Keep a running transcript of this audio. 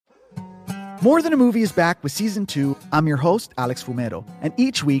More Than a Movie is back with Season 2. I'm your host, Alex Fumero, and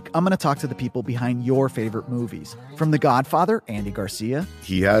each week I'm going to talk to the people behind your favorite movies. From The Godfather, Andy Garcia.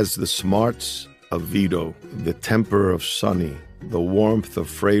 He has the smarts of Vito, the temper of Sonny, the warmth of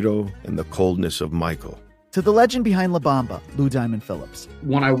Fredo, and the coldness of Michael. To the legend behind La Bamba, Lou Diamond Phillips.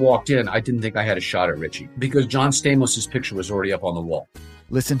 When I walked in, I didn't think I had a shot at Richie because John Stamos' picture was already up on the wall.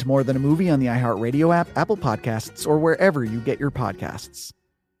 Listen to More Than a Movie on the iHeartRadio app, Apple Podcasts, or wherever you get your podcasts.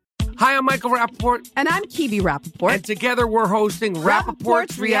 Hi, I'm Michael Rappaport. And I'm Kibi Rappaport. And together we're hosting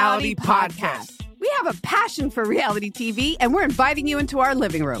Rappaport's Reality Podcast. We have a passion for reality TV, and we're inviting you into our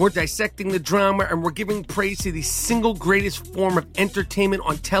living room. We're dissecting the drama, and we're giving praise to the single greatest form of entertainment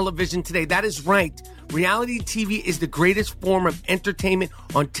on television today. That is right. Reality TV is the greatest form of entertainment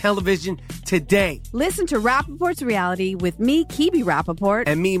on television today. Listen to Rappaport's Reality with me, Kibi Rappaport.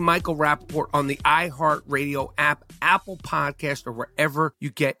 And me, Michael Rappaport, on the iHeartRadio app, Apple Podcast, or wherever you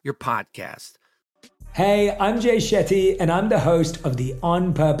get your podcast. Hey, I'm Jay Shetty, and I'm the host of the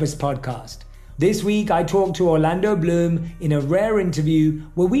On Purpose podcast. This week, I talked to Orlando Bloom in a rare interview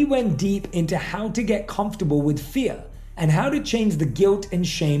where we went deep into how to get comfortable with fear and how to change the guilt and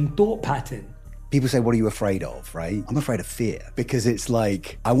shame thought pattern. People say, what are you afraid of, right? I'm afraid of fear because it's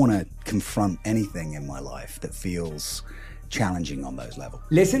like I want to confront anything in my life that feels challenging on those levels.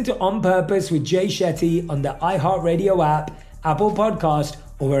 Listen to On Purpose with Jay Shetty on the iHeartRadio app, Apple Podcast,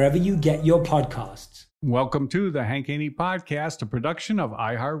 or wherever you get your podcasts. Welcome to the Hank Haney Podcast, a production of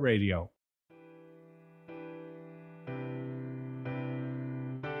iHeartRadio.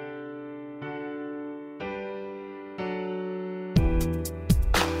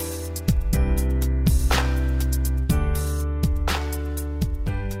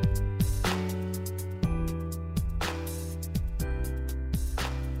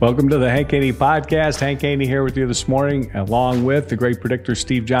 Welcome to the Hank Haney Podcast. Hank Haney here with you this morning, along with the great predictor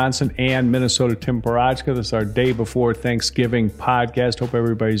Steve Johnson and Minnesota Tim Parachka. This is our day before Thanksgiving podcast. Hope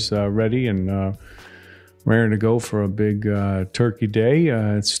everybody's ready and raring to go for a big turkey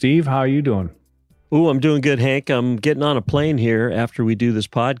day. Steve, how are you doing? Ooh, I'm doing good, Hank. I'm getting on a plane here after we do this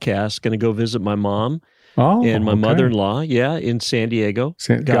podcast. Going to go visit my mom and my mother-in-law, in San Diego.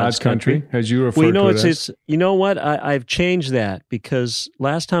 God's country, as you refer to it. It's you know what? I've changed that because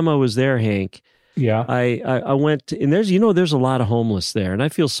last time I was there, Hank, I went and there's a lot of homeless there, and I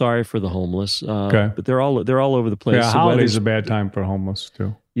feel sorry for the homeless. But they're all over the place. Yeah, holiday's a bad time for homeless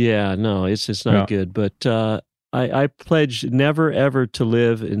too. Yeah, no, it's not good. But I pledge never ever to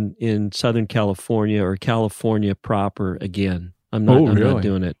live in Southern California or California proper again. I'm not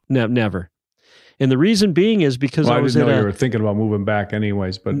doing it. Never. And the reason being is because I was didn't know you were thinking about moving back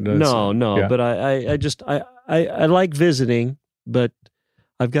anyways. But no. But I like visiting, but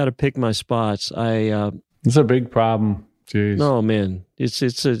I've got to pick my spots. It's a big problem. Jeez. No, man,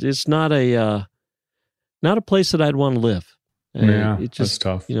 it's not a place that I'd want to live. Yeah, that's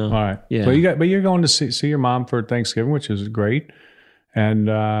tough. All right. Yeah. But you're going to see your mom for Thanksgiving, which is great, and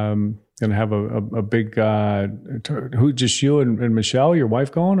going to have a big who? Just you and Michelle, your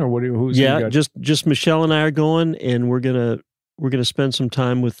wife, going, or what? Who's just Michelle and I are going, and we're gonna spend some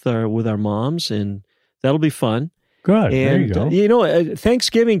time with our moms, and that'll be fun. Good. And there you go.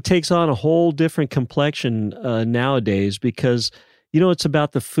 Thanksgiving takes on a whole different complexion nowadays because it's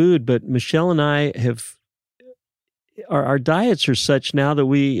about the food, but Michelle and I have. Our diets are such now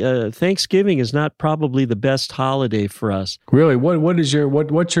that Thanksgiving is not probably the best holiday for us. Really,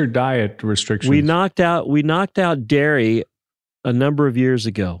 what's your diet restrictions? We knocked out dairy a number of years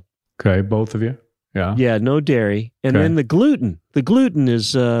ago. Okay, both of you. Yeah. Yeah, no dairy, and then the gluten. The gluten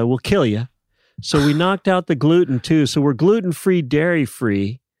is will kill you. So we knocked out the gluten too. So we're gluten-free,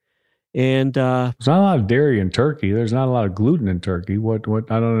 dairy-free. And there's not a lot of dairy in turkey. There's not a lot of gluten in turkey. What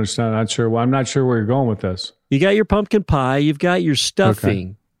I don't understand. I'm not sure. Well, I'm not sure where you're going with this. You got your pumpkin pie. You've got your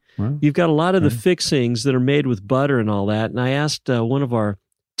stuffing. Okay. Well, you've got a lot of the fixings that are made with butter and all that. And I asked one of our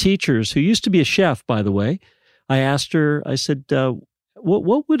teachers, who used to be a chef, by the way. I asked her. I said,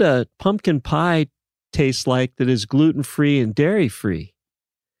 "What would a pumpkin pie taste like that is gluten-free and dairy-free?"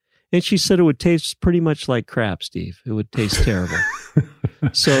 And she said it would taste pretty much like crap, Steve. It would taste terrible.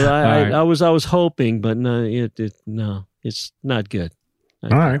 So I was hoping, but no, it's not good.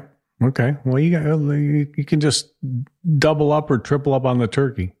 All right. Okay. Well, you can just double up or triple up on the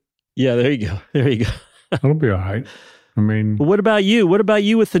turkey. Yeah, there you go. That'll be all right. I mean, but what about you? What about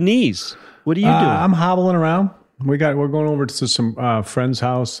you with the knees? What are you doing? I'm hobbling around. We're going over to some friend's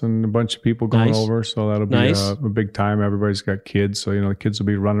house and a bunch of people going over, so that'll be a big time. Everybody's got kids, so the kids will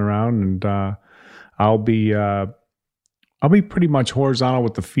be running around, and I'll be pretty much horizontal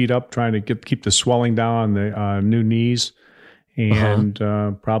with the feet up, trying to keep the swelling down on the new knees, and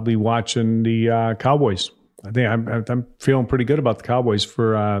probably watching the Cowboys. I think I'm feeling pretty good about the Cowboys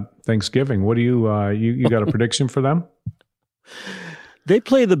for Thanksgiving. What do you got a prediction for them? They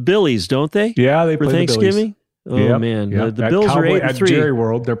play the Billies, don't they? Yeah, they for play Thanksgiving. The Billies. Oh man, Yep. the Bills are 8-3 at Jerry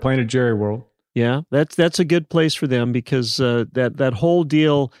World. They're playing at Jerry World. Yeah, that's a good place for them because that whole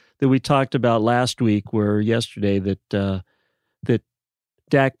deal that we talked about last week, or yesterday, that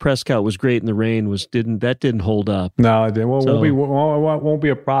Dak Prescott was great in the rain didn't hold up. No, it won't be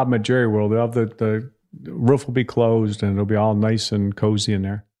a problem at Jerry World. They'll have the roof will be closed and it'll be all nice and cozy in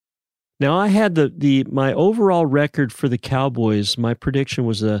there. Now I had my overall record for the Cowboys. My prediction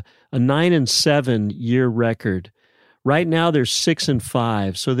was a 9-7 year record. Right now they're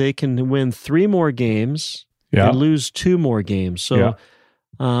 6-5, so they can win 3 more games and lose 2 more games. So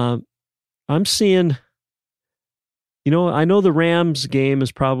I'm seeing. I know the Rams game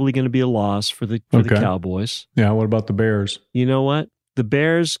is probably going to be a loss for the Cowboys. Yeah. What about the Bears? You know what? The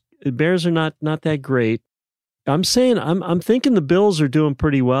Bears are not that great. I'm saying I'm thinking the Bills are doing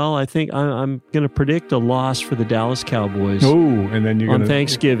pretty well. I think I'm going to predict a loss for the Dallas Cowboys. Oh, and then you're on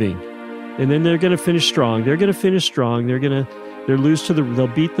Thanksgiving, and then they're going to finish strong. They'll lose they'll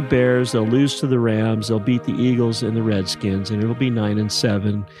beat the Bears. They'll lose to the Rams. They'll beat the Eagles and the Redskins, and it'll be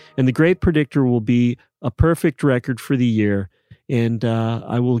 9-7. And the great predictor will be a perfect record for the year, and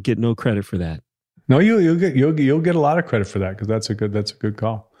I will get no credit for that. No, you'll get a lot of credit for that because that's a good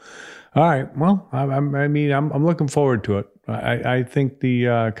call. All right, well, I'm looking forward to it. I think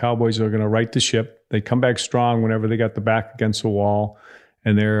the Cowboys are going to right the ship. They come back strong whenever they got the back against the wall,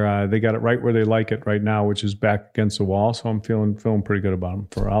 and they got it right where they like it right now, which is back against the wall. So I'm feeling pretty good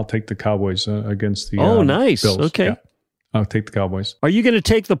about them. I'll take the Cowboys against the nice. Bills. Okay. Yeah. I'll take the Cowboys. Are you going to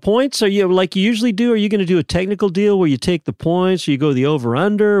take the points? Are you like you usually do? Are you going to do a technical deal where you take the points or you go the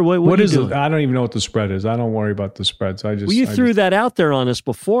over/under? What is it? I don't even know what the spread is. I don't worry about the spreads. You threw that out there on us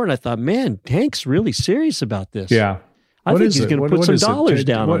before, and I thought, man, Hank's really serious about this. Yeah. I think he's going to put some dollars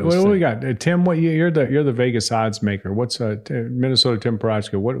down on this. What do we got? Tim, you're the Vegas odds maker. What's Minnesota Tim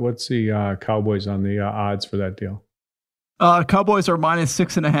Parachka? What's the Cowboys on the odds for that deal? Cowboys are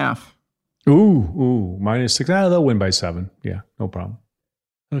 -6.5. Ooh, -6. They'll win by 7. Yeah, no problem.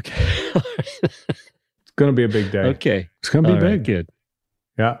 Okay. It's going to be a big day. Okay. It's going to be big. Right, good.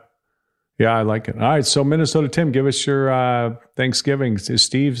 Yeah. Yeah, I like it. All right, so Minnesota Tim, give us your Thanksgiving.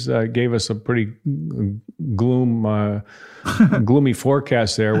 Steve's gave us a pretty gloomy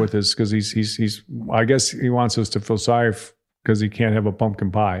forecast there with this because he's I guess he wants us to feel sorry because he can't have a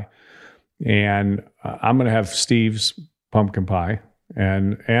pumpkin pie. And I'm going to have Steve's pumpkin pie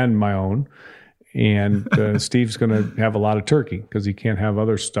and my own. And Steve's going to have a lot of turkey because he can't have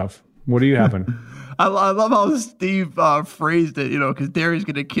other stuff. What are you having? I love how Steve phrased it, because Derry's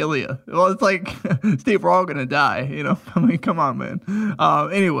going to kill you. Well, it's like, Steve, we're all going to die, I mean, come on, man.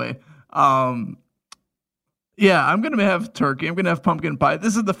 Anyway, yeah, I'm going to have turkey. I'm going to have pumpkin pie.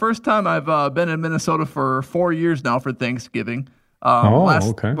 This is the first time I've been in Minnesota for 4 years now for Thanksgiving.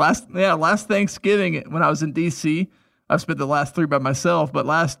 Okay. Last Thanksgiving when I was in D.C., I've spent the last 3 by myself, but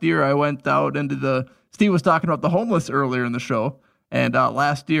last year I went out Steve was talking about the homeless earlier in the show, and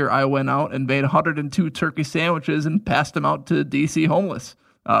last year I went out and made 102 turkey sandwiches and passed them out to D.C. homeless.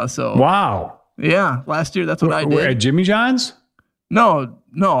 Wow. Yeah, last year that's what I did. At Jimmy John's? No,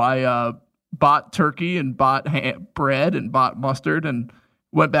 I bought turkey and bought bread and bought mustard and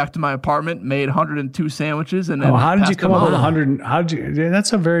went back to my apartment, made 102 sandwiches, and then how did you come up with 100?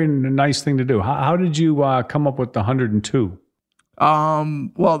 That's a very nice thing to do. How did you come up with the 102?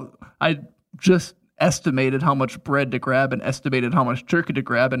 Well, I just estimated how much bread to grab and estimated how much turkey to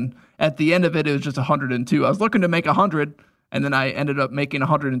grab, and at the end of it, it was just 102. I was looking to make 100, and then I ended up making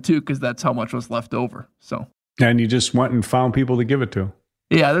 102 because that's how much was left over. So. And you just went and found people to give it to.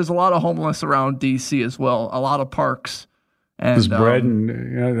 Yeah, there's a lot of homeless around D.C. as well. A lot of parks. And was bread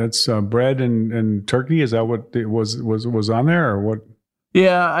that's bread and turkey. Is that what it was on there or what?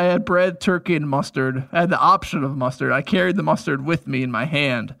 Yeah, I had bread, turkey, and mustard. I had the option of mustard. I carried the mustard with me in my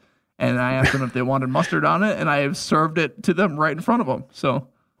hand, and I asked them if they wanted mustard on it, and I served it to them right in front of them. So,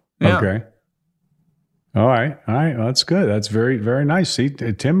 yeah. Okay. All right. Well, that's good. That's very, very nice. See,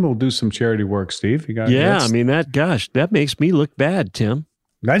 Tim will do some charity work. Steve, you got. Yeah, I mean that makes me look bad, Tim.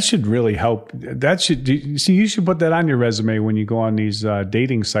 That should really help. You should put that on your resume when you go on these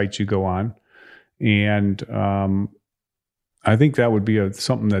dating sites you go on. And I think that would be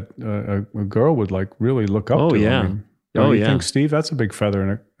something that a girl would really look up to. Yeah. I mean, you think, Steve? That's a big feather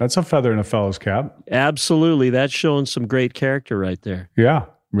in a fellow's cap. Absolutely. That's showing some great character right there. Yeah.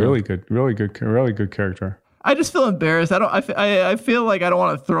 Really good character. I just feel embarrassed. I feel like I don't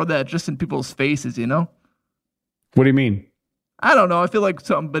want to throw that just in people's faces, What do you mean? I don't know. I feel like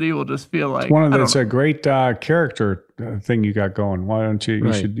somebody will just feel like it's a great character thing you got going. Why don't you?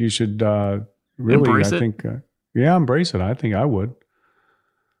 Right. You should really. Embrace I it? think. Embrace it. I think I would.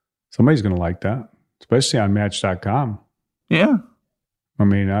 Somebody's going to like that, especially on Match.com. Yeah. I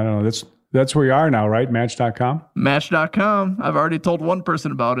mean, I don't know. That's where you are now, right? Match.com. Match.com. I've already told one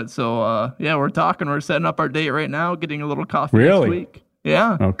person about it. So we're talking. We're setting up our date right now. Getting a little coffee Really? next week.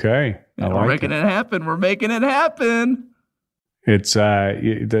 Yeah. Okay. We're making it happen. We're making it happen. It's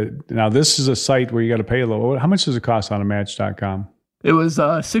now this is a site where you got to pay a little. How much does it cost on a Match.com? It was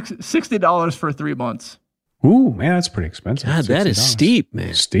 $60 for 3 months. Ooh, man, that's pretty expensive. God, that is $60. steep,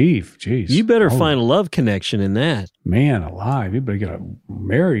 man. Steve, geez. You better find a love connection in that. Man alive. You better get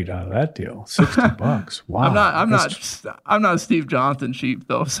married out of that deal. $60. Wow. I'm not Steve Johnson sheep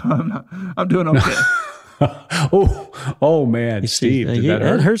though, so I'm doing okay. oh man, Steve. Did that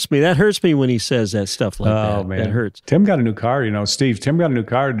hurt? That hurts me. That hurts me when he says that stuff like that. Oh man, that hurts. Tim got a new car, Steve. Tim got a new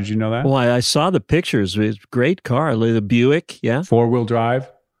car. Did you know that? Well, I saw the pictures. It's a great car. The Buick, yeah. 4-wheel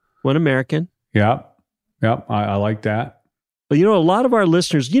drive. One American. Yep. I like that. But a lot of our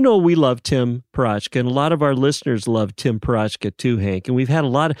listeners, we love Tim Parochka, and a lot of our listeners love Tim Parochka too, Hank. And we've had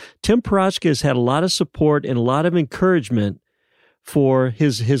Tim Parochka has had a lot of support and a lot of encouragement for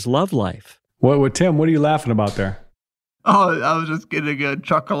his love life. What Tim, what are you laughing about there? Oh, I was just getting a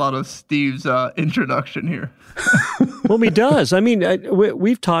chuckle out of Steve's introduction here. Well, he does. I mean,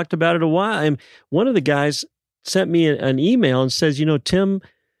 we've talked about it a while. And one of the guys sent me an email and says, Tim,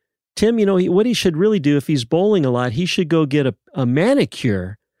 what he should really do if he's bowling a lot, he should go get a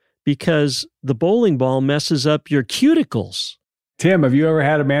manicure because the bowling ball messes up your cuticles. Tim, have you ever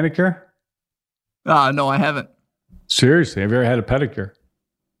had a manicure? No, I haven't. Seriously, have you ever had a pedicure?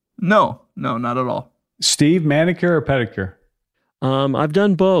 No, not at all. Steve, manicure or pedicure? I've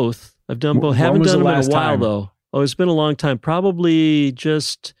done both. Haven't done them in a while, time? though. Oh, it's been a long time. Probably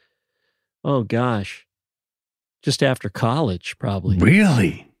just after college, probably.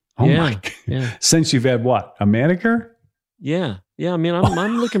 Really? Oh my God. Yeah. Since you've had what? A manicure? Yeah. I mean,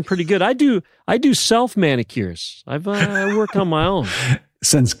 I'm looking pretty good. I do self manicures. I work on my own.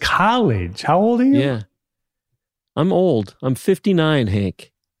 Since college? How old are you? Yeah. I'm old. I'm 59,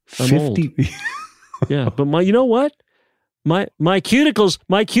 Hank. I'm 50. Old. Yeah, but you know what? My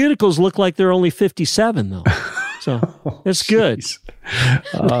cuticles look like they're only 57 though. So it's good.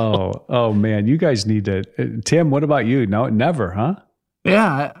 Oh man, you guys need to. Tim, what about you? No, never, huh?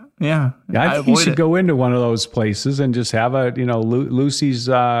 Yeah. I think you should go into one of those places and just have Lucy's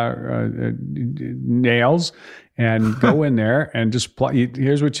nails and go in there and just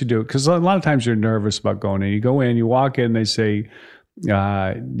here's what you do. Because a lot of times you're nervous about going in. You go in, you walk in, they say,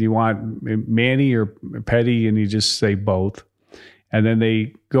 do you want mani or pedi? And you just say both. And then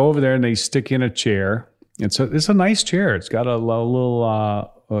they go over there and they stick in a chair. It's a nice chair. It's got a little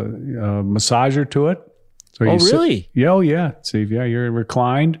massager to it. So really? Yeah, Steve. Yeah, you're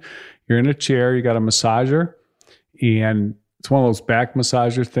reclined. You're in a chair. You got a massager, and it's one of those back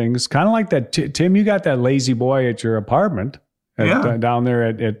massager things, kind of like that. Tim, you got that lazy boy at your apartment down there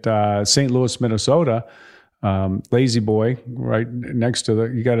at St. Louis, Minnesota. Lazy boy, right next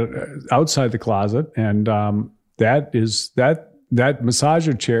to you got it outside the closet, and that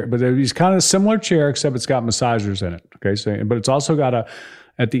massager chair. But it's kind of a similar chair, except it's got massagers in it. Okay, so but it's also got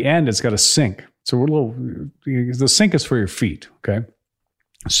at the end, it's got a sink. So the sink is for your feet, okay?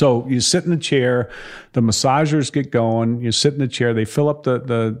 So you sit in the chair, the massagers get going, you sit in the chair, they fill up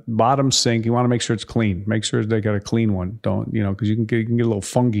the bottom sink. You want to make sure it's clean. Make sure they got a clean one. Don't, because you can get a little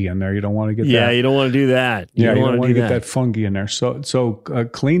fungi in there. You don't want to get that. Yeah, you don't want to do that. You don't want to get that fungi in there. So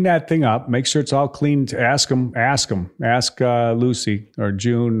clean that thing up. Make sure it's all clean. Ask Lucy or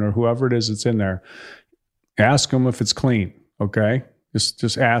June or whoever it is that's in there. Ask them if it's clean, okay?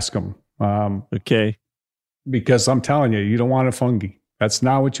 Just ask them. Okay. Because I'm telling you don't want a fungi. That's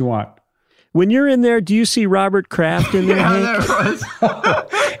not what you want. When you're in there, do you see Robert Kraft in there? Yeah, there was.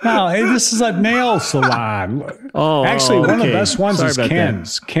 No, hey, this is a nail salon. Actually, one of the best ones is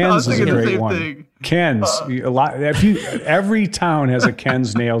Ken's. Ken's is a great one. Ken's. Every town has a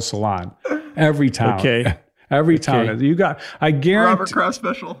Ken's nail salon. Every town. Okay. Every town. You got. I guarantee. Robert Kraft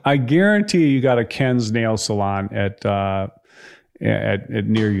special. I guarantee you got a Ken's nail salon at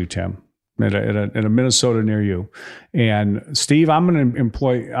near you, Tim. At a Minnesota near you. And Steve, I'm going to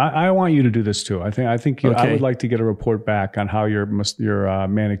employ. I want you to do this too. I think I would like to get a report back on how your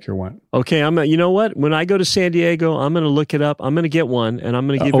manicure went. Okay, you know what? When I go to San Diego, I'm going to look it up. I'm going to get one, and I'm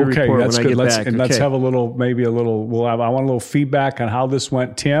going to give you a report when I get back. And let's have I want a little feedback on how this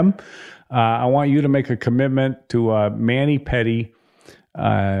went, Tim. I want you to make a commitment to mani-pedi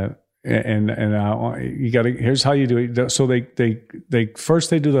and you got to. Here's how you do it. So they first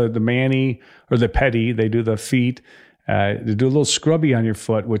they do the mani or the pedi. They do the feet. They do a little scrubby on your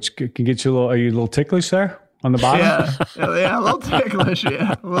foot, which can get you a little. Are you a little ticklish there on the bottom? Yeah, a little ticklish.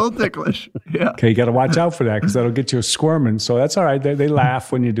 Yeah, a little ticklish. Yeah. Okay, you got to watch out for that because that'll get you squirming. So that's all right. They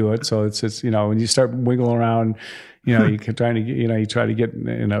laugh when you do it. So it's when you start wiggling around, you can try to get, you try to get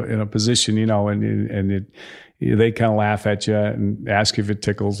in a position, they kind of laugh at you and ask if it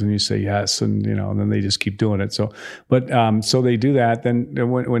tickles, and you say yes, and and then they just keep doing it. So, so they do that. Then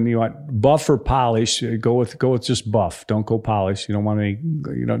when you want buff or polish, go with just buff. Don't go polish. You don't want any.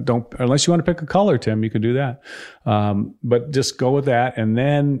 Don't unless you want to pick a color, Tim. You could do that, but just go with that. And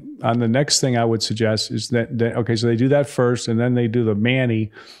then on the next thing I would suggest is that okay, so they do that first, and then they do the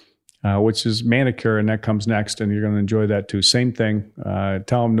mani. Which is manicure, and that comes next, and you're going to enjoy that too. Same thing.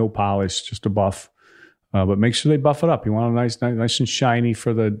 Tell them no polish, just a buff. But make sure they buff it up. You want a nice and shiny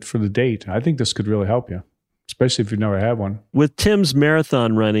for the date. I think this could really help you, especially if you've never had one. With Tim's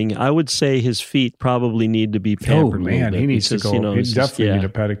marathon running, I would say his feet probably need to be pampered. Oh man, he needs to go. He definitely need a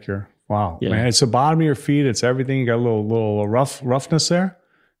pedicure. Wow, man, it's the bottom of your feet. It's everything. You got a little roughness there.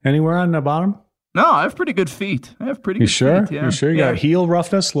 Anywhere on the bottom? No, I have pretty good feet. I have pretty good feet. Yeah. You sure? You got heel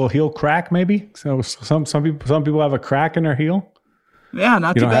roughness, a little heel crack maybe? So some people have a crack in their heel. Yeah,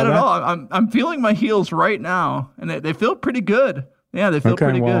 not too bad at all. I'm feeling my heels right now, and they feel pretty good. Yeah, they feel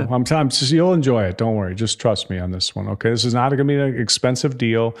pretty good. You'll enjoy it. Don't worry. Just trust me on this one. Okay, this is not going to be an expensive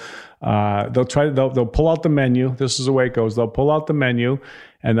deal. They'll pull out the menu. This is the way it goes. They'll pull out the menu,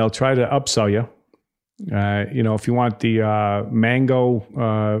 and they'll try to upsell you. If you want the mango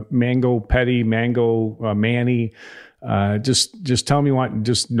pedi, mango mani, just tell them you want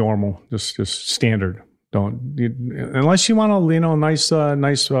just normal, just standard. Unless you want a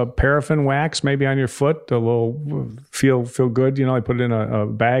nice paraffin wax maybe on your foot, a little feel good. They put it in a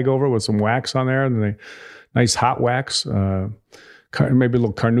bag over with some wax on there, and nice hot wax. Maybe a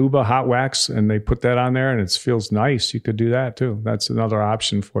little carnauba hot wax, and they put that on there, and it feels nice. You could do that too. That's another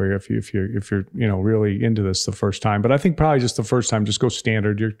option for you if you're really into this the first time. But I think probably just the first time, just go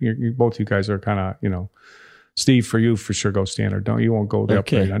standard. You both you guys are kind of Steve, for you for sure go standard. You won't go the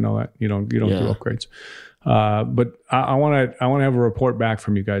upgrade. I know that you don't do upgrades. But I want to have a report back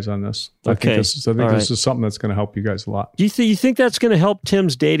from you guys on this. I think this is something that's going to help you guys a lot. Do you think that's going to help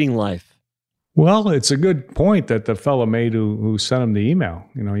Tim's dating life? Well, it's a good point that the fellow made who sent him the email.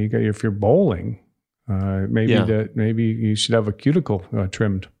 If you're bowling, maybe you should have a cuticle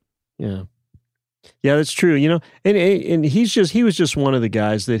trimmed. Yeah, that's true. And he was just one of the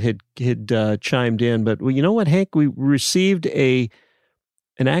guys that had chimed in. But you know what, Hank? We received an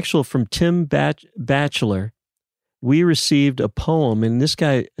actual from Tim Batchelor. We received a poem, and this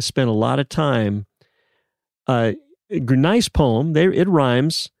guy spent a lot of time. Nice poem. It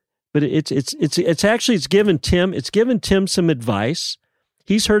rhymes. But it's given Tim some advice.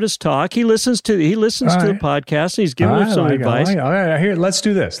 He's heard us talk. He listens to the podcast, and he's given us some advice. All right. Here, let's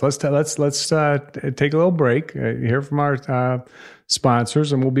do this. Let's take a little break. Hear from our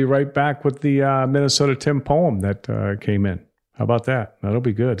sponsors, and we'll be right back with the Minnesota Tim poem that came in. How about that? That'll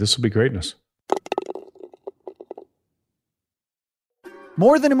be good. This will be greatness.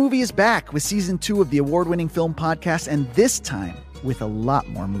 More Than a Movie is back with season 2 of the award-winning film podcast, and this time with a lot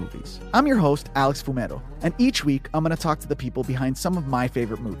more movies. I'm your host, Alex Fumero, and each week I'm going to talk to the people behind some of my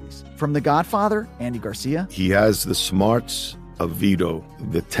favorite movies. From The Godfather, Andy Garcia. He has the smarts of Vito,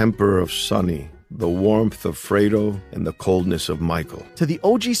 the temper of Sonny, the warmth of Fredo, and the coldness of Michael. To the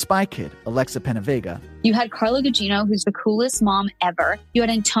OG Spy Kid, Alexa Penavega. You had Carla Gugino, who's the coolest mom ever. You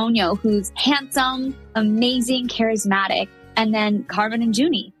had Antonio, who's handsome, amazing, charismatic. And then Carmen and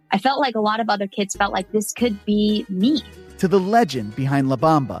Junie. I felt like a lot of other kids felt like this could be me. To the legend behind La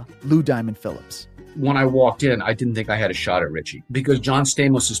Bamba, Lou Diamond Phillips. When I walked in, I didn't think I had a shot at Richie because John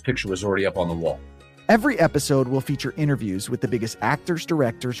Stamos' picture was already up on the wall. Every episode will feature interviews with the biggest actors,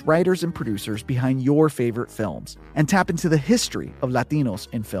 directors, writers, and producers behind your favorite films and tap into the history of Latinos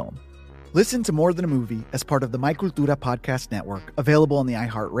in film. Listen to More Than a Movie as part of the My Cultura Podcast Network, available on the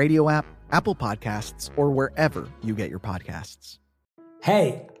iHeartRadio app, Apple Podcasts, or wherever you get your podcasts.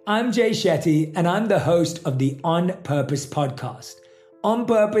 Hey, I'm Jay Shetty, and I'm the host of the On Purpose podcast. On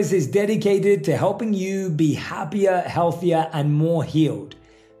Purpose is dedicated to helping you be happier, healthier, and more healed.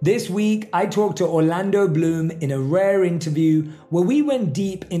 This week, I talked to Orlando Bloom in a rare interview where we went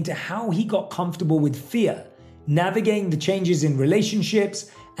deep into how he got comfortable with fear, navigating the changes in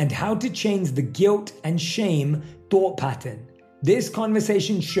relationships, and how to change the guilt and shame thought pattern. This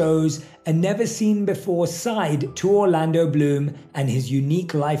conversation shows a never-seen-before side to Orlando Bloom and his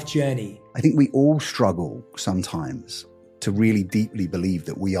unique life journey. I think we all struggle sometimes to really deeply believe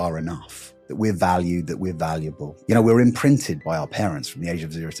that we are enough, that we're valued, that we're valuable. You know, we're imprinted by our parents from the age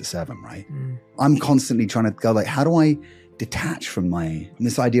of 0 to 7, right? I'm constantly trying to go like, how do I detach from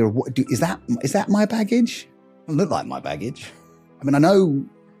this idea of is that my baggage? It doesn't look like my baggage. I mean, I know,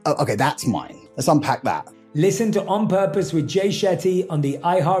 okay, that's mine. Let's unpack that. Listen to On Purpose with Jay Shetty on the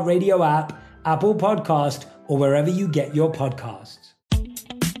iHeartRadio app, Apple Podcast, or wherever you get your podcasts.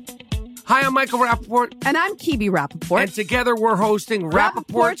 Hi, I'm Michael Rappaport. And I'm Kibi Rappaport. And together we're hosting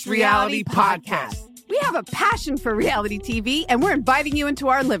Rappaport's Reality Podcast. We have a passion for reality TV, and we're inviting you into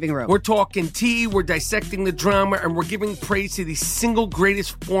our living room. We're talking tea, we're dissecting the drama, and we're giving praise to the single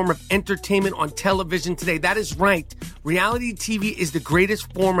greatest form of entertainment on television today. That is right. Reality TV is the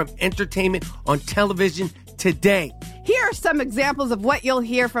greatest form of entertainment on television today. Here are some examples of what you'll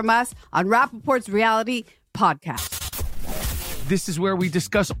hear from us on Rappaport's Reality Podcast. This is where we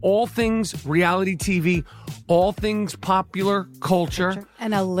discuss all things reality TV, all things popular culture.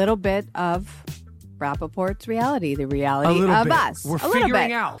 And a little bit of Rappaport's reality, the reality of us. We're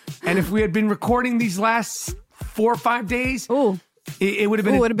figuring out. And if we had been recording these last 4 or 5 days, it would have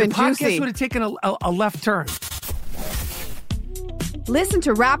been, the podcast juicy. Would have taken a left turn. Listen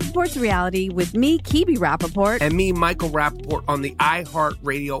to Rappaport's Reality with me, Kibi Rappaport. And me, Michael Rappaport, on the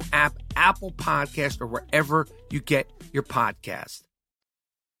iHeartRadio app, Apple Podcast, or wherever you get your podcast.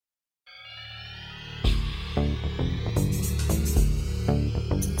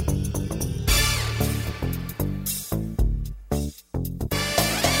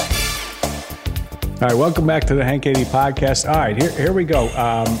 All right, welcome back to the Hank Haney Podcast. All right, here we go.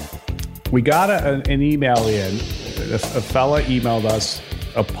 We got an email in. A fella emailed us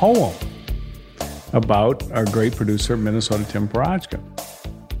a poem about our great producer, Minnesota Tim Parachka.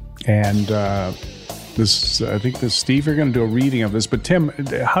 And I think Steve, you're going to do a reading of this. But Tim,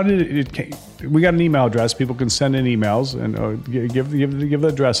 how did it? We got an email address. People can send in emails and give the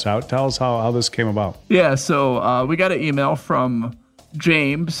address out. Tell us how this came about. Yeah, so we got an email from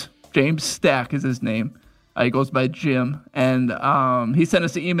James. James Stack is his name. He goes by Jim. And he sent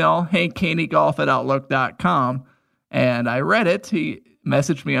us an email, hankhanegolf@outlook.com. And I read it. He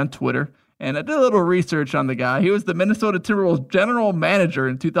messaged me on Twitter. And I did a little research on the guy. He was the Minnesota Timberwolves general manager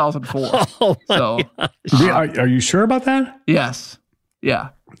in 2004. Oh my gosh. Are you sure about that? Yes.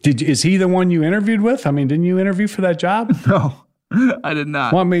 Yeah. Is he the one you interviewed with? I mean, didn't you interview for that job? No, I did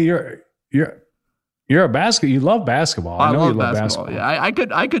not. Well, I mean, you're a basketball. You love basketball. I know you love basketball. Yeah,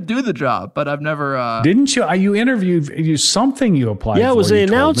 I could do the job, but I've never. Didn't you? You interviewed something you applied for. Yeah, it was the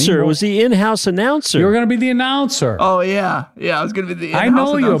announcer. It was the in-house announcer. You were going to be the announcer. Oh yeah, I was going to be the in-house I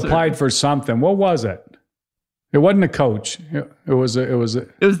know announcer. You applied for something. What was it? It wasn't a coach. It was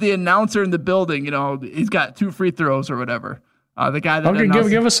the announcer in the building. You know, he's got 2 free throws or whatever. The guy that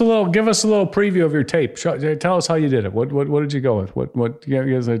give us a little preview of your tape. Tell us how you did it. What did you go with? What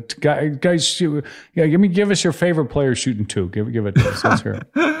guys shoot? Yeah, give us your favorite player shooting 2. Give it to us. Let's hear it.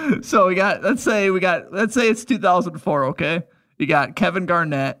 So let's say it's 2004. Okay, you got Kevin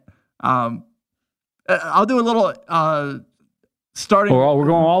Garnett. I'll do a little starting. We're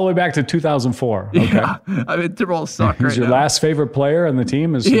going all the way back to 2004. Okay. Yeah, I mean Timberwolves suck right now. Your last favorite player on the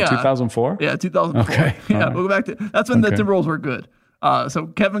team is 2004? Yeah, 2004. Okay. Yeah, we'll go back to that's when the Timberwolves were good. So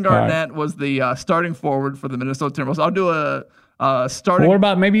Kevin Garnett was the starting forward for the Minnesota Timberwolves. I'll do a starting. What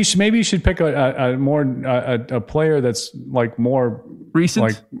about maybe you should pick a more player that's like more recent,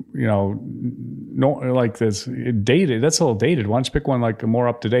 like like this dated. That's a little dated. Why don't you pick one like more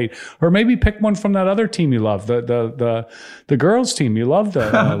up to date, or maybe pick one from that other team you love, the girls team you love,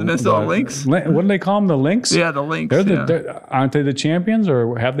 the Minnesota Lynx. What do they call them? The Lynx. Yeah, the Lynx. Aren't they the champions,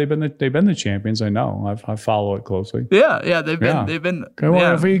 or have they been? They've been the champions. I know. I follow it closely. Yeah, they've been. Okay,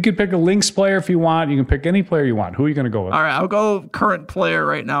 well, if you could pick a Lynx player if you want, you can pick any player you want. Who are you going to go with? All right, I'll go current player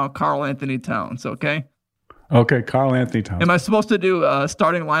right now, Karl Anthony Towns. Okay. Okay, Karl Anthony Towns. Am I supposed to do a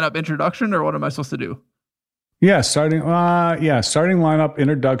starting lineup introduction, or what am I supposed to do? Yeah, starting lineup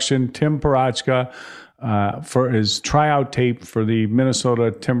introduction. Tim Parachka for his tryout tape for the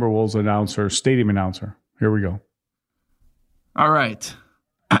Minnesota Timberwolves announcer, stadium announcer. Here we go. All right.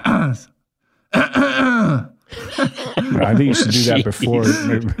 I think you should do that before.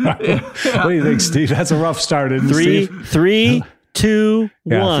 What do you think, Steve? That's a rough start, isn't it, Steve? 3, 2,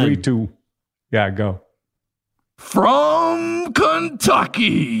 1. Yeah, 3, 2. Yeah, go. From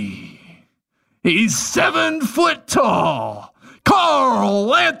Kentucky, he's 7 foot tall,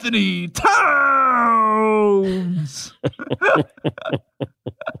 Karl Anthony Towns. What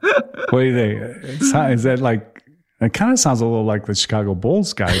do you think? Is that like? It kind of sounds a little like the Chicago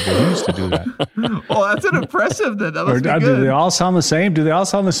Bulls guy, but he used to do that. Well, that's an impressive. That must be good. Do they all sound the same?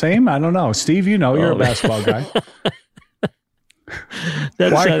 I don't know. Steve, you're a basketball guy.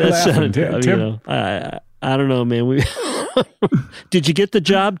 Why are you laughing, Tim? You know, I don't know, man. We did you get the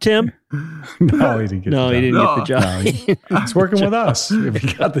job, Tim? No, he didn't get the job. He didn't get the job. No, he's working with us. If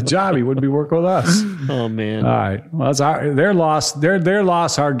he got the job, he wouldn't be working with us. Oh, man. All right. Well, their loss, their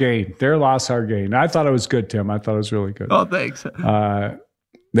loss, our gain. Their loss, our gain. I thought it was good, Tim. I thought it was really good. Oh, thanks.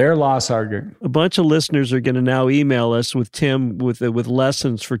 Their loss, our gain. A bunch of listeners are going to now email us with Tim with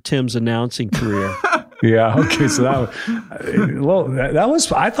lessons for Tim's announcing career. Yeah. Okay. So that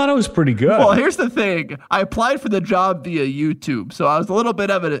was. I thought it was pretty good. Well, here's the thing. I applied for the job via YouTube, so I was a little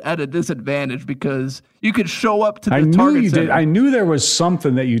bit at a disadvantage because you could show up to the target center. I knew there was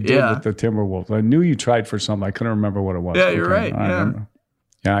something that you did with the Timberwolves. I knew you tried for something. I couldn't remember what it was. Yeah, you're right.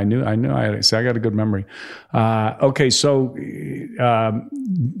 Yeah, I knew. I got a good memory. Okay, so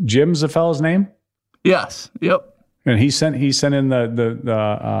Jim's the fellow's name? Yes. Yep. And he sent in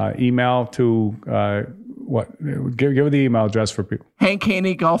the email to what? Give the email address for people.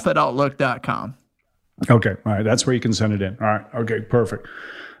 HankHaneyGolf@Outlook.com. Okay, all right. That's where you can send it in. All right. Okay, perfect.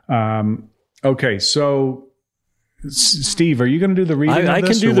 Okay, so Steve, are you going to do the reading? I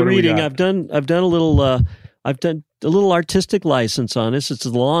can do the reading. I've done a little artistic license on this. It's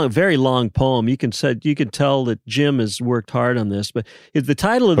a very long poem. You can tell that Jim has worked hard on this. But the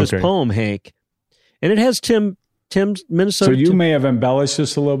title of this poem, Hank, and it has Tim's Minnesota. So you may have embellished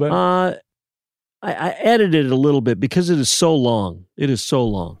this a little bit. I edited it a little bit because it is so long. It is so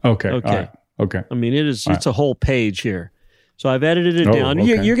long. Okay. Okay. I mean, it's a whole page here. So I've edited it down.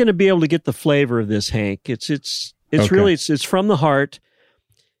 Okay. You're going to be able to get the flavor of this, Hank. It's really from the heart.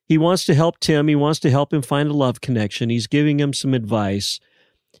 He wants to help Tim. He wants to help him find a love connection. He's giving him some advice.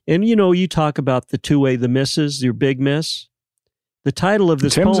 And, you talk about the misses, your big miss. The title of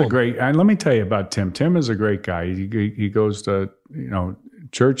this Tim's poem. a great, and let me tell you about Tim. Tim is a great guy. He goes to,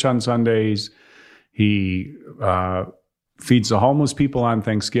 church on Sundays. He feeds the homeless people on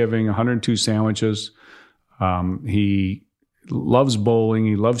Thanksgiving, 102 sandwiches. He loves bowling.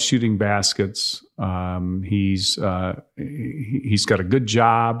 He loves shooting baskets. He's got a good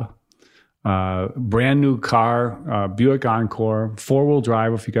job, brand new car, Buick Encore, 4-wheel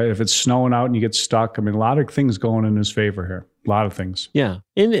drive. If it's snowing out and you get stuck, I mean, a lot of things going in his favor here. A lot of things. Yeah,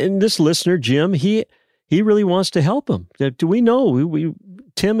 and this listener, Jim, he really wants to help him. Do we know?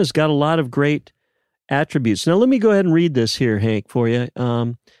 Tim has got a lot of great attributes. Now, let me go ahead and read this here, Hank, for you.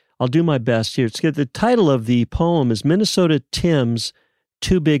 I'll do my best here. The title of the poem is Minnesota Tim's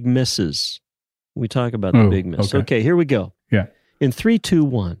Two Big Misses. We talk about the big miss. Okay, here we go. Yeah. In 3, 2,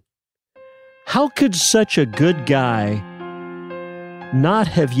 1. How could such a good guy not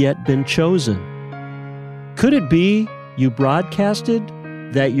have yet been chosen? Could it be you broadcasted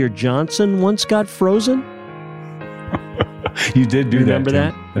that your Johnson once got frozen? You did do Remember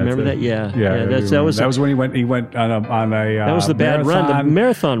that. Remember that? Yeah. That was when he went on a that was the bad marathon, run, the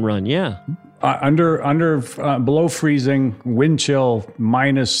marathon run. Yeah. Under below freezing, wind chill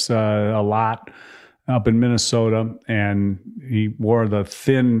minus a lot up in Minnesota, and he wore the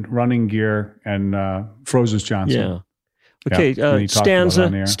thin running gear and froze his Johnson. Yeah. Okay.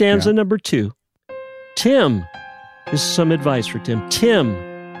 Stanza number 2. Tim. This is some advice for Tim. Tim,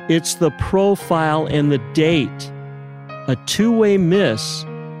 it's the profile and the date. A 2-way miss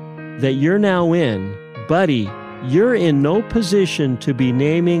that you're now in. Buddy, you're in no position to be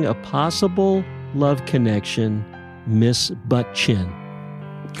naming a possible love connection Miss Butt Chin.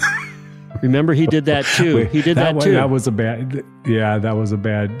 Remember, he did that too. He did that too. That was a bad. Yeah, that was a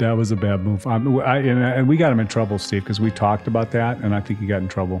bad move. And we got him in trouble, Steve, because we talked about that, and I think he got in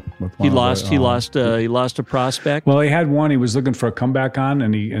trouble with one. He lost a prospect. Well, he had one. He was looking for a comeback on,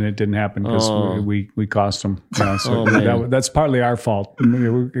 and it didn't happen because we cost him. So that's partly our fault.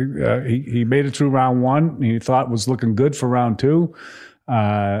 He made it through round 1. He thought was looking good for round 2.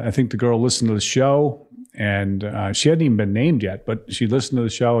 I think the girl listened to the show. And she hadn't even been named yet, but she listened to the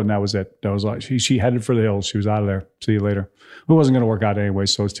show, and that was it. That was like she headed for the hills. She was out of there. See you later. It wasn't going to work out anyway,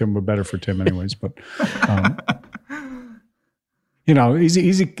 so it's Tim. We're better for Tim anyways. But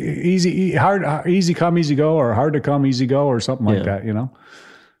easy come, easy go, or hard to come, easy go, or something like that.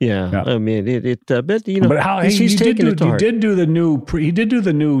 Yeah. I mean, But how he's taking it to heart. He did do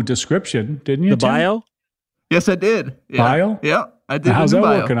the new description, didn't you? The bio. Yes, I did. Yeah. Bio. Yeah. I did. How's that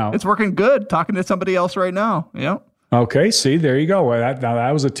working out? It's working good. Talking to somebody else right now. Yeah. Okay. See, there you go.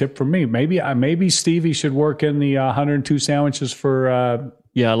 That was a tip from me. Maybe Stevie should work in the 102 sandwiches for. I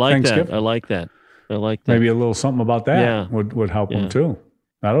like that. I like that. Maybe a little something about that would help him too.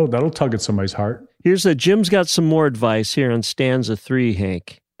 That'll tug at somebody's heart. Here's Jim's got some more advice here on stanza 3,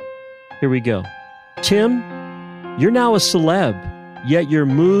 Hank. Here we go. Tim, you're now a celeb, yet your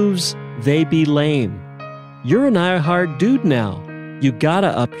moves, they be lame. You're an iHeart dude now. you gotta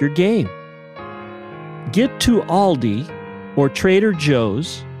up your game. Get to Aldi or Trader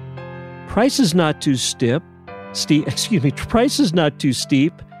Joe's. Price is not too steep. Price is not too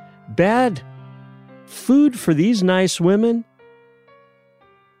steep. Bad food for these nice women.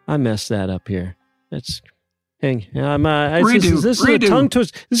 I messed that up here. This is a tongue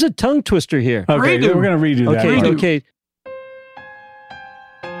twist. This is a tongue twister here. Okay, we're going to redo that. Okay.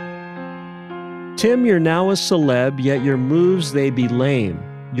 Tim, you're now a celeb, yet your moves, they be lame.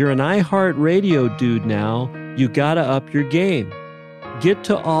 You're an iHeartRadio dude now. You gotta up your game. Get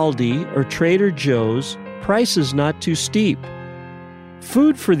to Aldi or Trader Joe's. Price is not too steep.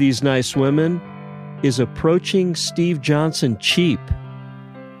 Food for these nice women is approaching Steve Johnson cheap.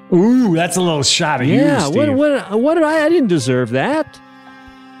 Ooh, that's a little shot of you, Steve. What did I didn't deserve that.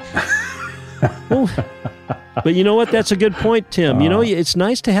 But you know what? That's a good point, Tim. It's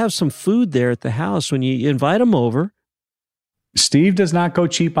nice to have some food there at the house when you invite them over. Steve does not go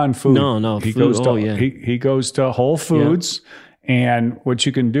cheap on food. No. He goes to Whole Foods. Yeah. And what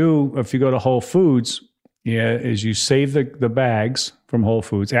you can do if you go to Whole Foods is you save the bags from Whole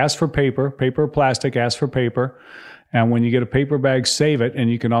Foods. Ask for paper or plastic, ask for paper. And when you get a paper bag, save it, and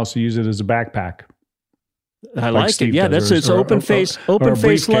you can also use it as a backpack. I like it. Yeah, it's open face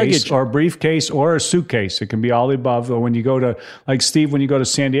luggage. Or a briefcase or a suitcase. It can be all the above. Or when you go to, like Steve, when you go to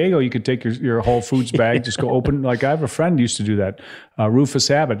San Diego, you could take your Whole Foods bag, just go open. Like I have a friend who used to do that, Rufus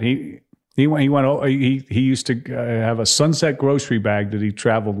Abbott. He used to have a Sunset grocery bag that he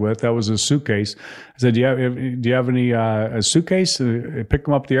traveled with. That was a suitcase. I said, do you have any a suitcase? Pick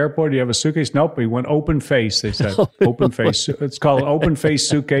him up at the airport. Do you have a suitcase? Nope. He went open face. They said open face. It's called an open face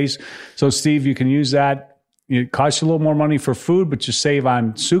suitcase. So Steve, you can use that. It costs you a little more money for food, but you save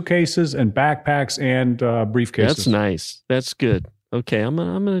on suitcases and backpacks and briefcases. That's nice. That's good. Okay, I'm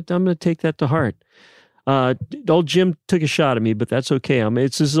gonna take that to heart. Old Jim took a shot at me, but that's okay.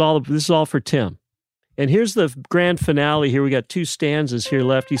 This is all for Tim. And here's the grand finale here. We got 2 stanzas here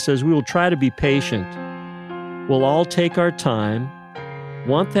left. He says, "We will try to be patient. We'll all take our time.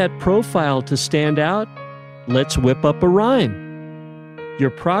 Want that profile to stand out? Let's whip up a rhyme. Your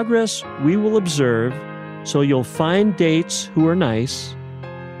progress we will observe, so you'll find dates who are nice,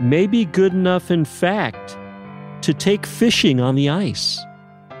 maybe good enough, in fact, to take fishing on the ice."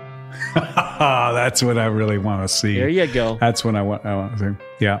 That's what I really want to see. There you go. That's what I want to see.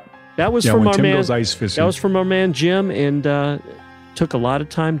 Yeah. That was from our Tim man. Goes ice fishing. That was from our man Jim, and took a lot of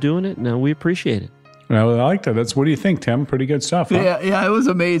time doing it. And we appreciate it. Well, I like that. What do you think, Tim? Pretty good stuff. Huh? Yeah, it was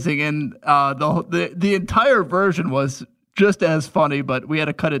amazing, and the entire version was just as funny, but we had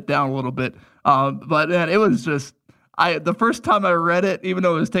to cut it down a little bit. But man, it was just the first time I read it, even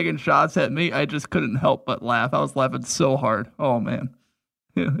though it was taking shots at me, I just couldn't help but laugh. I was laughing so hard. Oh man,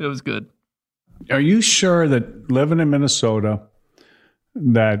 yeah, it was good. Are you sure that living in Minnesota,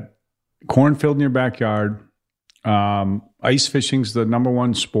 that cornfield in your backyard, ice fishing's the number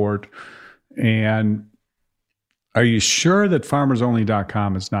one sport, and are you sure that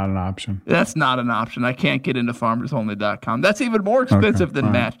farmersonly.com is not an option? That's not an option. I can't get into farmersonly.com. That's even more expensive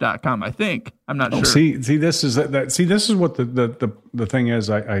than Match.com, I think. I'm not sure. See, this is what the thing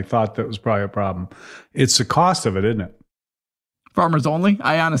is. I thought that was probably a problem. It's the cost of it, isn't it? Farmers Only?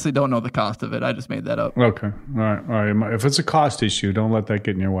 I honestly don't know the cost of it. I just made that up. Okay. All right. If it's a cost issue, don't let that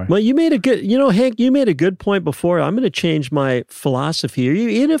get in your way. Well, you made a good, Hank, you made a good point before. I'm going to change my philosophy here.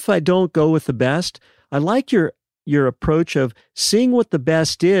 Even if I don't go with the best, I like your approach of seeing what the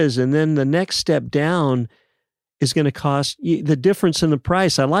best is, and then the next step down is going to cost the difference in the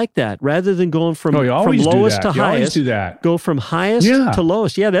price. I like that. Rather than going from lowest to highest, do that. Go from highest to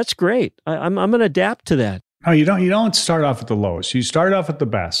lowest. Yeah, that's great. I'm going to adapt to that. No, you don't start off at the lowest. You start off at the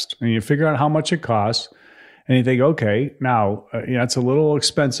best, and you figure out how much it costs, and you think, okay, now it's a little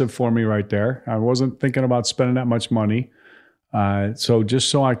expensive for me right there. I wasn't thinking about spending that much money. So just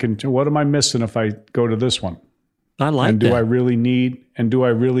so I can, what am I missing if I go to this one? I like and do I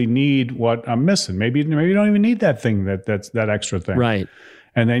really need what I'm missing? Maybe you don't even need that thing that's that extra thing. Right.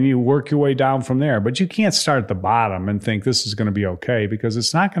 And then you work your way down from there. But you can't start at the bottom and think this is going to be okay, because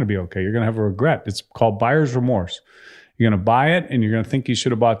it's not going to be okay. You're going to have a regret. It's called buyer's remorse. You're going to buy it and you're going to think you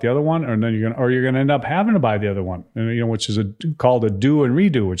should have bought the other one, or then you're going to end up having to buy the other one. And, which is called a do and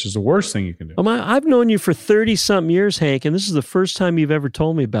redo, which is the worst thing you can do. Well, I've known you for 30-something years, Hank, and this is the first time you've ever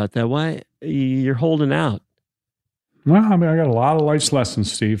told me about that. Why you're holding out? Well, I got a lot of life's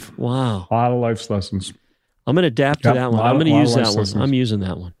lessons, Steve. Wow. A lot of life's lessons. I'm going to adapt to that one. I'm going to use that one. Lessons. I'm using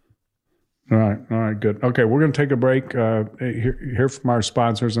that one. All right, good. Okay, we're going to take a break, hear from our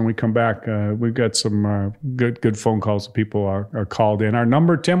sponsors, and we come back. We've got some good phone calls that people are called in. Our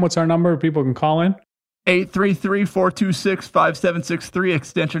number, Tim, what's our number? People can call in? 833-426-5763,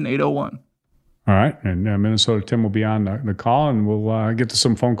 extension 801. All right. And Minnesota Tim will be on the call, and we'll get to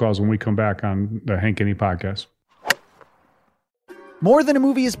some phone calls when we come back on the Hank Haney podcast. More Than a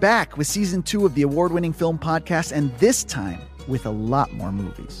Movie is back with season 2 of the award-winning film podcast, and this time with a lot more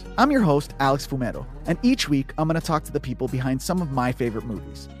movies. I'm your host, Alex Fumero, and each week I'm going to talk to the people behind some of my favorite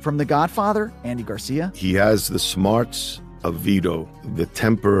movies. From The Godfather, Andy Garcia. He has the smarts of Vito, the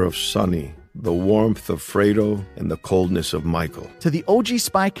temper of Sonny, the warmth of Fredo, and the coldness of Michael. To the OG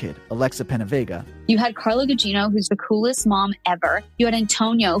Spy Kid, Alexa Penavega. You had Carla Gugino, who's the coolest mom ever. You had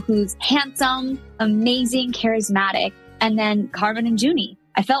Antonio, who's handsome, amazing, charismatic. And then Carmen and Junie.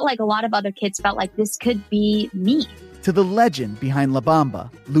 I felt like a lot of other kids felt like this could be me. To the legend behind La Bamba,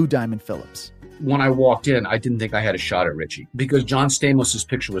 Lou Diamond Phillips. When I walked in, I didn't think I had a shot at Richie because John Stamos'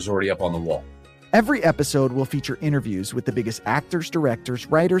 picture was already up on the wall. Every episode will feature interviews with the biggest actors, directors,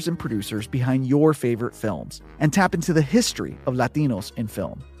 writers, and producers behind your favorite films and tap into the history of Latinos in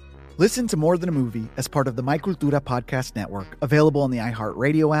film. Listen to More Than a Movie as part of the My Cultura Podcast Network, available on the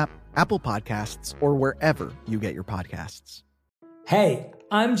iHeartRadio app, Apple Podcasts, or wherever you get your podcasts. Hey,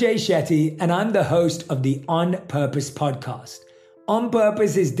 I'm Jay Shetty, and I'm the host of the On Purpose podcast. On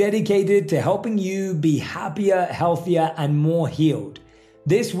Purpose is dedicated to helping you be happier, healthier, and more healed.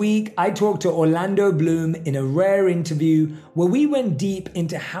 This week, I talked to Orlando Bloom in a rare interview where we went deep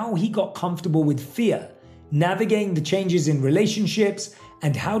into how he got comfortable with fear, navigating the changes in relationships,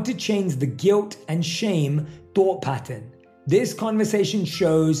 and how to change the guilt and shame thought pattern. This conversation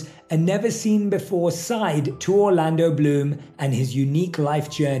shows a never-seen-before side to Orlando Bloom and his unique life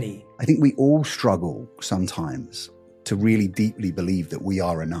journey. I think we all struggle sometimes to really deeply believe that we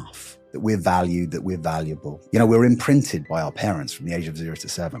are enough, that we're valued, that we're valuable. You know, we're imprinted by our parents from the age of 0 to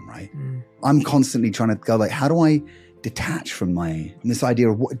 7, right? I'm constantly trying to go like, how do I detach from this idea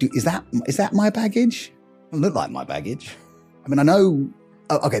of is that my baggage? It doesn't look like my baggage. I mean, I know,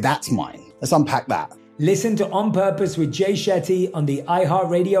 okay, that's mine. Let's unpack that. Listen to On Purpose with Jay Shetty on the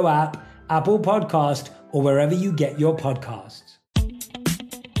iHeartRadio app, Apple Podcast, or wherever you get your podcasts.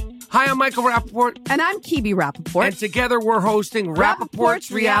 Hi, I'm Michael Rappaport. And I'm Kibi Rappaport. And together we're hosting Rappaport's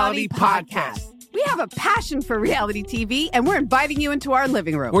Reality Podcast. We have a passion for reality TV, and we're inviting you into our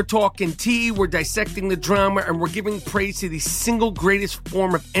living room. We're talking tea, we're dissecting the drama, and we're giving praise to the single greatest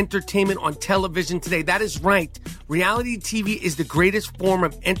form of entertainment on television today. That is right. Reality TV is the greatest form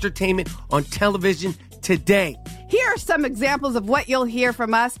of entertainment on television today. Here are some examples of what you'll hear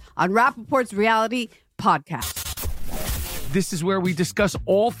from us on Rappaport's Reality Podcast. This is where we discuss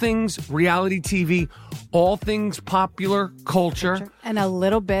all things reality TV, all things popular culture. And a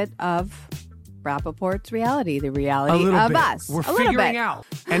little bit of Rappaport's reality, the reality of bit. us. We're figuring out.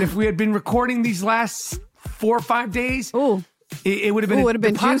 And if we had been recording these last 4 or 5 days, it would have been, the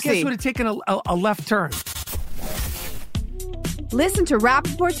podcast juicy. Would have taken a left turn. Listen to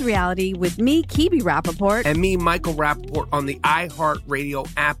Rappaport's Reality with me, Kibi Rappaport. And me, Michael Rappaport, on the iHeartRadio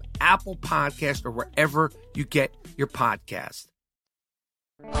app, Apple Podcast, or wherever you get your podcast.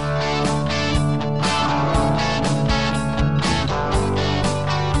 All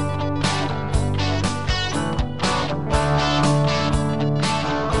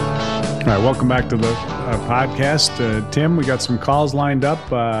right, welcome back to the podcast. Tim, we got some calls lined up.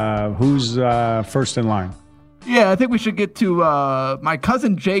 Who's first in line? Yeah, I think we should get to my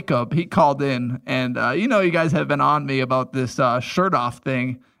cousin Jacob. He called in, and you guys have been on me about this shirt off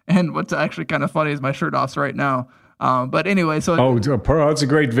thing. And what's actually kind of funny is my shirt off's right now. But anyway, so that's a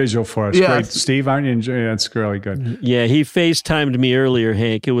great visual for us. Yeah. Great, Steve, aren't you enjoying? That's really good. Yeah, he FaceTimed me earlier,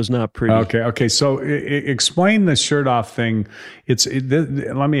 Hank. It was not pretty. Okay. So explain the shirt off thing.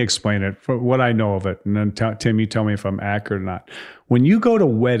 Let me explain it for what I know of it, and then Tim, you tell me if I'm accurate or not. When you go to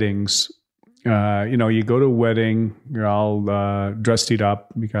weddings, you go to a wedding, you're all dressed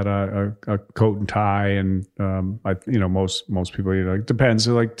up. You got a coat and tie, and most people, it depends.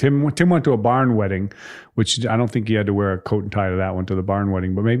 So like Tim went to a barn wedding, which I don't think he had to wear a coat and tie to that one, to the barn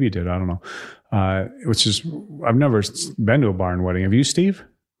wedding, but maybe he did. I don't know. Which is, I've never been to a barn wedding. Have you, Steve?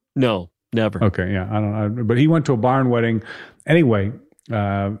 No, never. Okay, yeah, I don't know. But he went to a barn wedding anyway,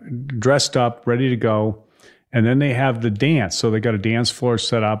 dressed up, ready to go. And then they have the dance. So they got a dance floor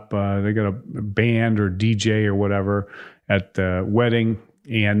set up. They got a band or DJ or whatever at the wedding.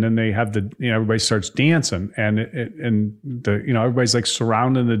 And then they have everybody starts dancing, and everybody's like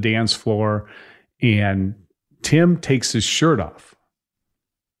surrounding the dance floor. And Tim takes his shirt off.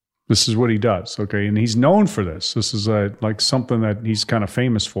 This is what he does, okay? And he's known for this. This is like something that he's kind of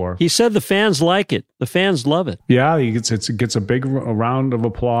famous for. He said the fans like it. The fans love it. Yeah, it gets a big round of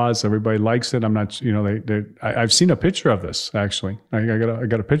applause. Everybody likes it. I'm not, I've seen a picture of this actually. I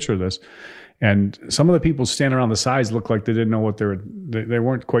got a picture of this, And some of the people standing around the sides looked like they didn't know what they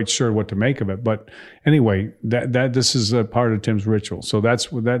weren't quite sure what to make of it. But anyway, that this is a part of Tim's ritual. So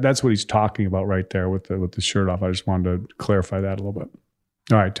that's what he's talking about right there with the shirt off. I just wanted to clarify that a little bit.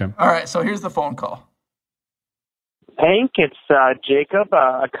 All right, Tim. All right, so here's the phone call. Hank, it's Jacob,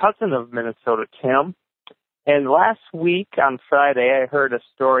 a cousin of Minnesota Tim. And last week on Friday, I heard a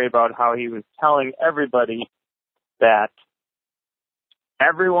story about how he was telling everybody that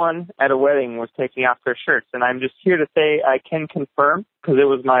everyone at a wedding was taking off their shirts. And I'm just here to say I can confirm, because it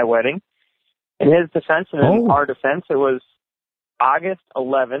was my wedding. In his defense and in our defense, it was August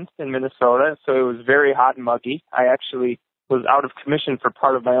 11th in Minnesota, so it was very hot and muggy. I actually was out of commission for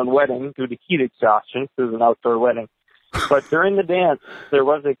part of my own wedding due to heat exhaustion. It was an outdoor wedding. But during the dance, there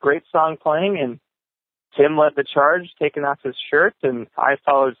was a great song playing, and Tim led the charge, taking off his shirt, and I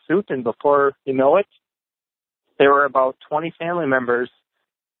followed suit. And before you know it, there were about 20 family members,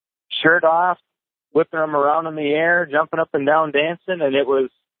 shirt off, whipping them around in the air, jumping up and down, dancing, and it was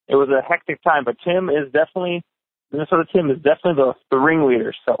a hectic time. But Minnesota Tim is definitely the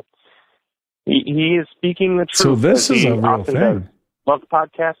ringleader. So he is speaking the truth. So this is a real thing. Love the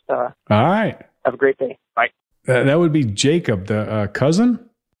podcast. All right. Have a great day. Bye. That would be Jacob, the cousin?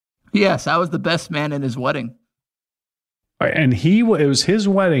 Yes, I was the best man in his wedding. And it was his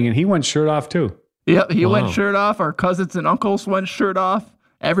wedding, and he went shirt off too. Yep, he went shirt off. Our cousins and uncles went shirt off.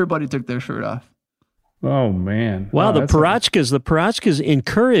 Everybody took their shirt off. Oh, man. Wow, the Parachkas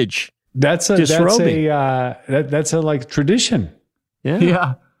encourage that's a like tradition.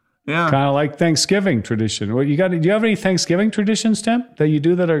 Yeah. Kind of like Thanksgiving tradition. Well, do you have any Thanksgiving traditions, Tim, that you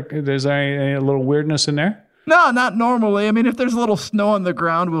do there's a little weirdness in there? No, not normally. I mean, if there's a little snow on the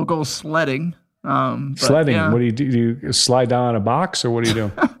ground, we'll go sledding. Sledding? Yeah. What do you do? Do you slide down in a box, or what do you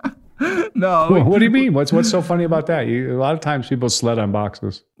do? No. What do you mean? What's so funny about that? A lot of times people sled on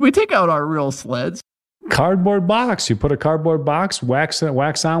boxes. We take out our real sleds. Cardboard box. You put a cardboard box, wax on,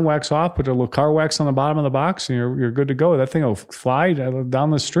 wax off, put a little car wax on the bottom of the box, and you're good to go. That thing will fly down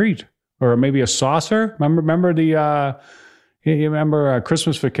the street. Or maybe a saucer. Remember you remember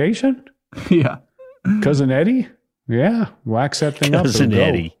Christmas Vacation? Yeah. Cousin Eddie? Yeah. Wax that thing Cousin up.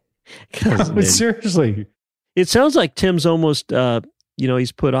 Eddie. Cousin Eddie. Seriously. It sounds like Tim's almost,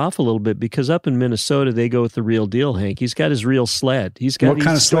 he's put off a little bit because up in Minnesota, they go with the real deal, Hank. He's got his real sled. What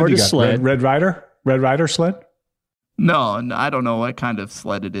kind of sled you got? Sled. Red Rider? Red Rider sled? No, I don't know what kind of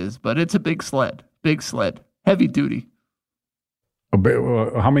sled it is, but it's a big sled. Big sled. Heavy duty.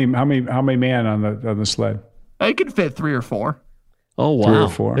 How many man on the sled? It could fit 3 or 4. Oh, wow. 3 or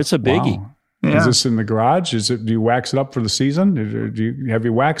 4. It's a biggie. Wow. Yeah. Is this in the garage? Do you wax it up for the season? Have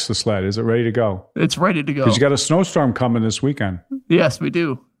you waxed the sled? Is it ready to go? It's ready to go. Because you got a snowstorm coming this weekend. Yes, we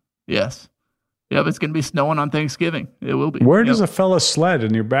do. Yes. Yep, it's going to be snowing on Thanksgiving. It will be. Where does a fella sled?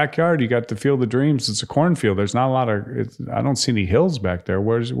 In your backyard, you got the Field of Dreams. It's a cornfield. There's not a lot of. I don't see any hills back there.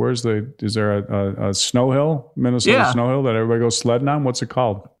 Is there a snow hill, Minnesota snow hill that everybody goes sledding on? What's it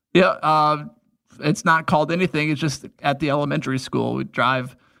called? Yeah, it's not called anything. It's just at the elementary school. We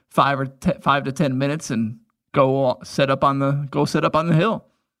drive 5 to 10 minutes and go set up on the hill.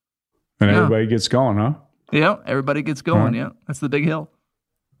 And everybody gets going, huh? Yeah, everybody gets going. Yeah, that's the big hill.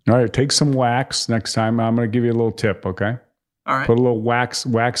 All right, take some wax next time. I'm going to give you a little tip, okay? All right. Put a little wax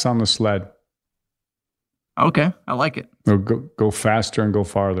on the sled. Okay, I like it. Go faster and go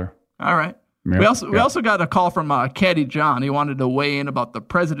farther. All right. Yep. We also got a call from Caddy John. He wanted to weigh in about the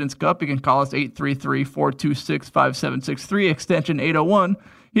President's Cup. You can call us 833-426-5763, extension 801.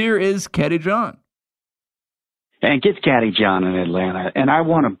 Here is Caddy John. Hank, it's Caddy John in Atlanta, and I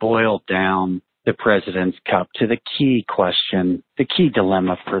want to boil down the President's Cup to the key question, the key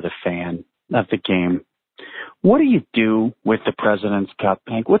dilemma for the fan of the game. What do you do with the President's Cup,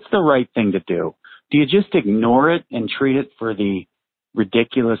 Hank? What's the right thing to do? Do you just ignore it and treat it for the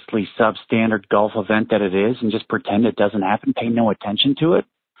ridiculously substandard golf event that it is and just pretend it doesn't happen, pay no attention to it?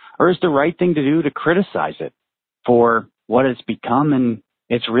 Or is the right thing to do to criticize it for what it's become and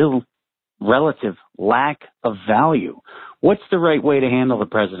its real relative lack of value? What's the right way to handle the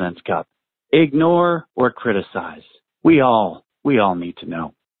President's Cup? Ignore or criticize? We all need to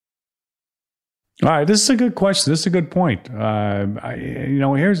know. All right, this is a good question. This is a good point.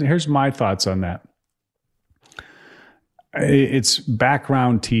 Here's my thoughts on that. It's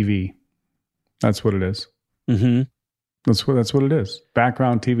background TV. That's what it is. Mm-hmm. That's what it is.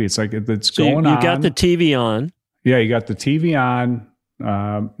 Background TV. It's like it's going on. You got the TV on. Yeah, you got the TV on.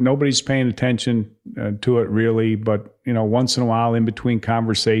 Nobody's paying attention to it really, but once in a while in between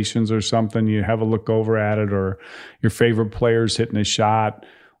conversations or something, you have a look over at it, or your favorite player's hitting a shot,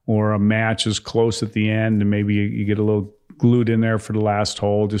 or a match is close at the end and maybe you get a little glued in there for the last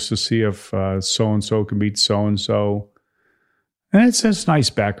hole just to see if so-and-so can beat so-and-so. And it's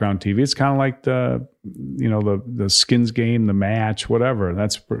nice background TV. It's kind of like the skins game, the match, whatever.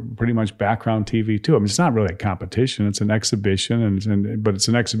 That's pretty much background TV too. I mean, it's not really a competition. It's an exhibition, but it's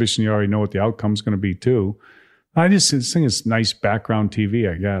an exhibition you already know what the outcome's going to be too. I just think it's nice background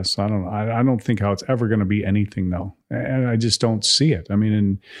TV, I guess. I don't think how it's ever going to be anything though. And I just don't see it. I mean,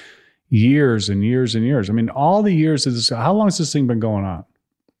 in years and years and years. I mean, all the years of this, how long has this thing been going on?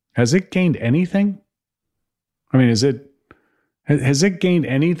 Has it gained anything? I mean, has it gained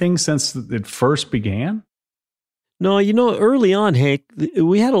anything since it first began? No, early on, Hank,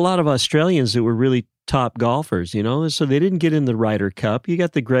 we had a lot of Australians that were really top golfers, so they didn't get in the Ryder Cup. You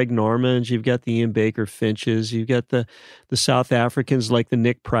got the Greg Normans, you've got the Ian Baker Finches, you've got the South Africans like the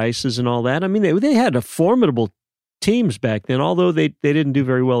Nick Prices and all that. I mean, they had a formidable teams back then, although they didn't do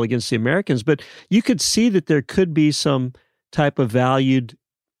very well against the Americans. But you could see that there could be some type of valued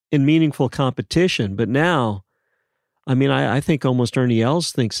and meaningful competition. But now, I mean, I think almost Ernie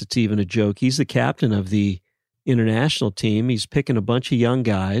Els thinks it's even a joke. He's the captain of the international team. He's picking a bunch of young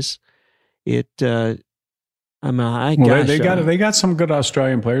guys. They got some good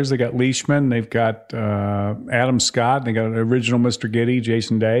Australian players. They got Leishman. They've got Adam Scott. They got original Mr. Giddy,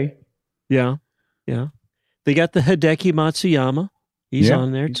 Jason Day. Yeah. They got the Hideki Matsuyama. He's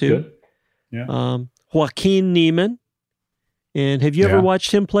on there too. Good. Yeah. Joaquin Niemann. And have you ever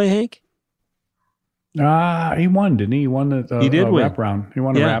watched him play, Hank? He won, didn't he? He won he did win. Rap round. He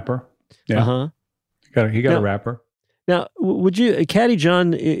won a rapper. Yeah. Uh-huh. He got a rapper. Now, would you, Caddy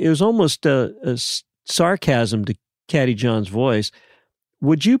John, it was almost a sarcasm to Caddy John's voice.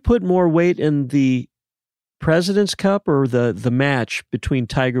 Would you put more weight in the President's Cup or the match between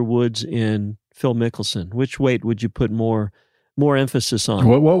Tiger Woods and Phil Mickelson? Which weight would you put more emphasis on?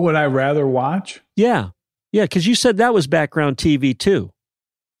 What would I rather watch? Yeah, because you said that was background TV too.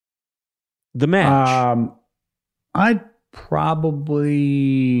 The match. I'd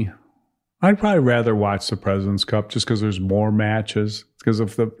probably rather watch the President's Cup just because there's more matches. Because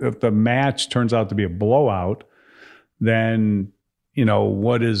if the match turns out to be a blowout, then then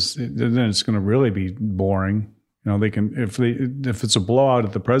it's going to really be boring. They can if it's a blowout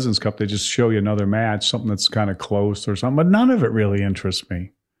at the President's Cup, they just show you another match, something that's kind of close or something. But none of it really interests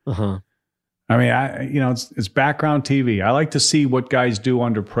me. I mean, it's background TV. I like to see what guys do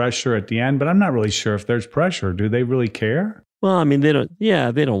under pressure at the end, but I'm not really sure if there's pressure. Do they really care? Well, I mean, they don't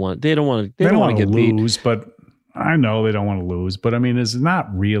want to get lose, beat. But I know they don't want to lose. But I mean, it's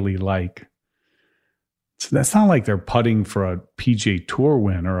not really that's not like they're putting for a PGA Tour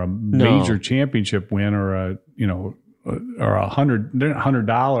win or a major championship win or or $100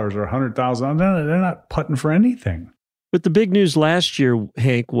 or $100,000. They're not putting for anything. But the big news last year,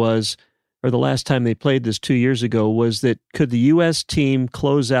 Hank, or the last time they played this 2 years ago, was that could the U.S. team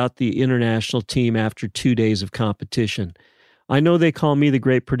close out the international team after 2 days of competition? I know they call me the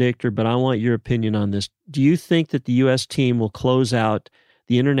great predictor, but I want your opinion on this. Do you think that the U.S. team will close out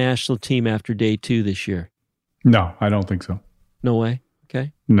the international team after day 2 this year? No, I don't think so. No way?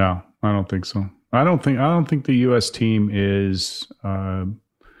 Okay. No, I don't think so. I don't think the U.S. team is. I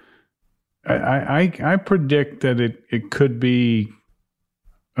predict that it could be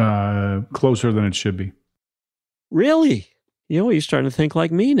closer than it should be. Really? You're starting to think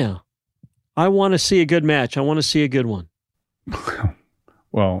like me now. I want to see a good match. I want to see a good one.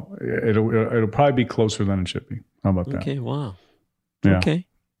 Well, it'll probably be closer than it should be. How about that? Okay. Wow. Yeah. Okay.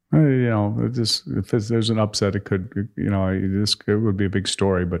 If there's an upset, it could, it would be a big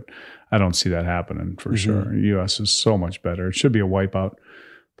story, but I don't see that happening for sure. The U.S. is so much better. It should be a wipeout,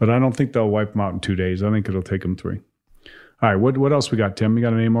 but I don't think they'll wipe them out in 2 days. I think it'll take them 3. All right, what else we got, Tim? You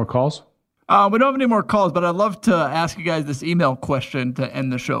got any more calls? We don't have any more calls, but I'd love to ask you guys this email question to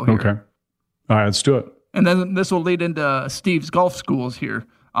end the show here. Okay. All right, let's do it. And then this will lead into Steve's golf schools here.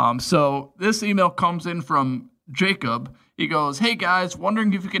 So this email comes in from Jacob. He goes, "Hey guys,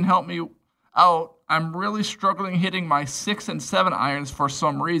 wondering if you can help me out. I'm really struggling hitting my 6 and 7 irons for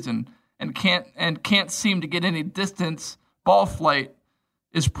some reason, and can't seem to get any distance. Ball flight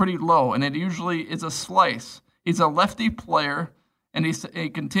is pretty low, and it usually is a slice. He's a lefty player," and he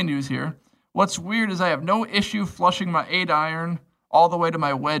continues here. "What's weird is I have no issue flushing my 8 iron all the way to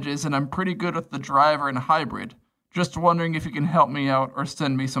my wedges, and I'm pretty good with the driver and hybrid. Just wondering if you can help me out or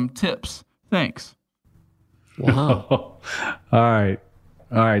send me some tips. Thanks." Wow. All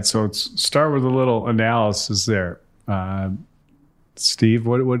right. So let's start with a little analysis there. Steve,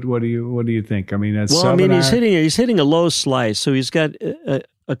 what do you think? I mean, he's hitting a low slice, so he's got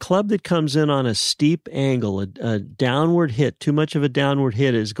a club that comes in on a steep angle, a downward hit. Too much of a downward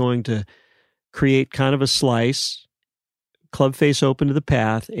hit is going to create kind of a slice. club face open to the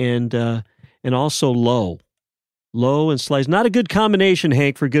path, and also low and slice. Not a good combination,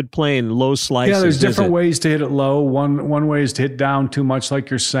 Hank, for good playing. Low slices. Yeah, there's different ways to hit it low. One way is to hit down too much, like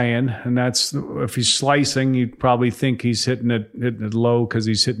you're saying, and that's if he's slicing, you'd probably think he's hitting it low because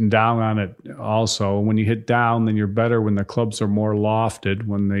he's hitting down on it. Also, when you hit down, then you're better when the clubs are more lofted.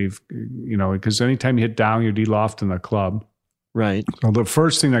 When they've, because anytime you hit down, you're de-lofting the club. Right. So the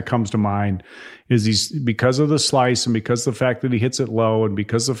first thing that comes to mind is he's, because of the slice and because of the fact that he hits it low and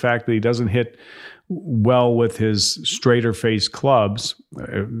because of the fact that he doesn't hit well with his straighter face clubs,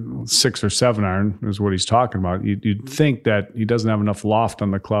 6 or 7 iron is what he's talking about. You'd think that he doesn't have enough loft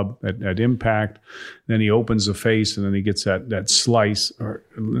on the club at impact. Then he opens the face and then he gets that slice or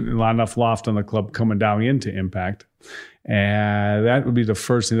not enough loft on the club coming down into impact. And that would be the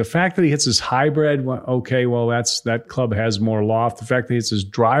first thing. The fact that he hits his hybrid, okay, well, that club has more loft. The fact that he hits his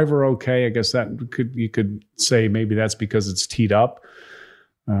driver, okay, I guess you could say maybe that's because it's teed up.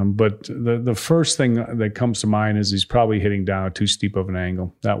 But the first thing that comes to mind is he's probably hitting down at too steep of an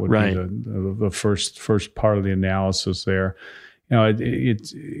angle. That would be the first part of the analysis there.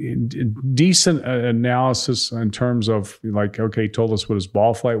 It's decent analysis in terms of like, okay, he told us what his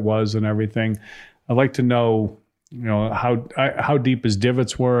ball flight was and everything. I'd like to know, how deep his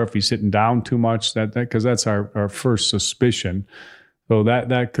divots were, if he's hitting down too much, because that's our first suspicion. So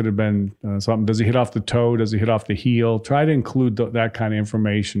that could have been something. Does he hit off the toe? Does he hit off the heel? Try to include that kind of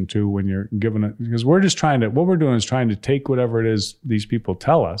information too when you're giving it, because what we're doing is trying to take whatever it is these people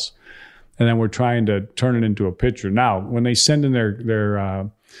tell us, and then we're trying to turn it into a picture. Now, when they send in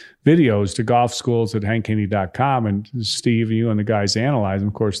their videos to golfschools@hankhaney.com, and Steve, you and the guys analyze them,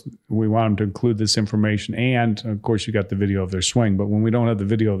 of course, we want them to include this information, and of course, you got the video of their swing. But when we don't have the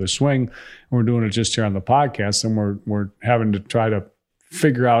video of their swing, and we're doing it just here on the podcast, then we're having to try to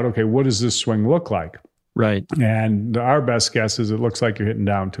figure out, okay, what does this swing look like? Right. And our best guess is it looks like you're hitting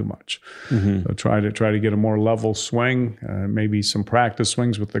down too much. Mm-hmm. So try to get a more level swing, maybe some practice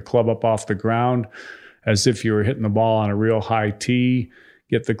swings with the club up off the ground, as if you were hitting the ball on a real high tee.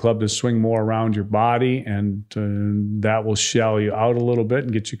 Get the club to swing more around your body, and that will shell you out a little bit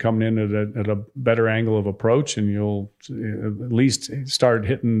and get you coming in at a better angle of approach, and you'll at least start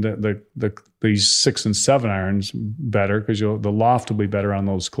hitting these 6 and 7 irons better, because the loft will be better on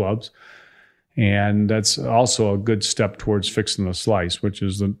those clubs. And that's also a good step towards fixing the slice, which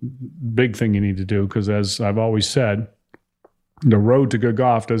is the big thing you need to do, because as I've always said, the road to good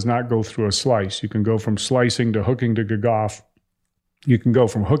golf does not go through a slice. You can go from slicing to hooking to good golf. You can go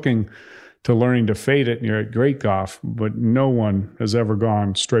from hooking to learning to fade it, and you're at great golf, but no one has ever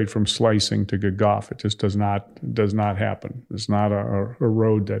gone straight from slicing to good golf. It just does not happen. It's not a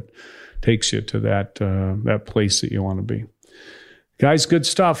road that takes you to that place that you want to be. Guys, good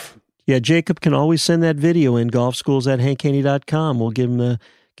stuff. Yeah, Jacob can always send that video in, golfschools@hankhaney.com. We'll give him the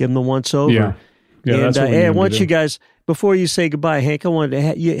once over. Yeah, and that's what I want you guys, before you say goodbye, Hank, I wanted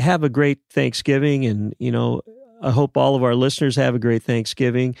to you have a great Thanksgiving, and I hope all of our listeners have a great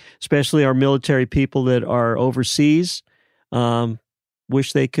Thanksgiving, especially our military people that are overseas.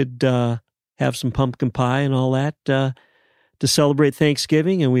 Wish they could have some pumpkin pie and all that to celebrate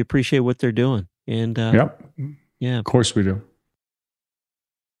Thanksgiving, and we appreciate what they're doing. And yeah, of course we do.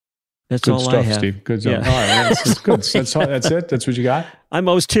 That's good all stuff, I have. Steve. Good stuff. Yeah. All right, that's good. That's it. That's what you got. I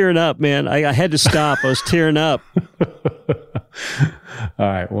was tearing up, man. I had to stop. I was tearing up. All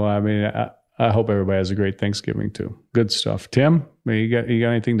right. Well, I mean, I hope everybody has a great Thanksgiving too. Good stuff. Tim, you got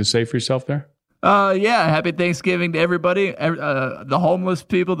anything to say for yourself there? Yeah. Happy Thanksgiving to everybody. The homeless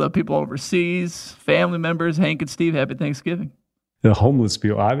people, the people overseas, family members, Hank and Steve. Happy Thanksgiving. The homeless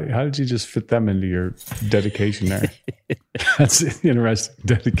people. How did you just fit them into your dedication there? That's an interesting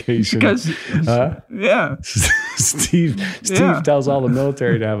dedication. Because, yeah. Steve tells all the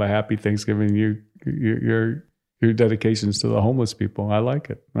military to have a happy Thanksgiving. Your dedications to the homeless people. I like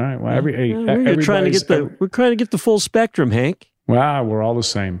it. All right. Well, we're trying to get the full spectrum, Hank. Well, we're all the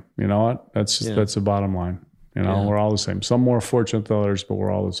same. You know what? That's the bottom line. We're all the same. Some more fortunate than others, but we're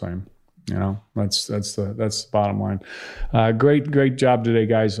all the same. That's the bottom line. Great job today,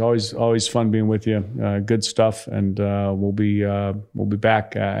 guys. Always fun being with you. Good stuff, and we'll be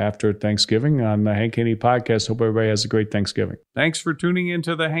back after Thanksgiving on the Hank Haney Podcast. Hope everybody has a great Thanksgiving. Thanks for tuning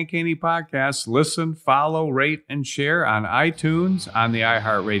into the Hank Haney Podcast. Listen, follow, rate, and share on iTunes, on the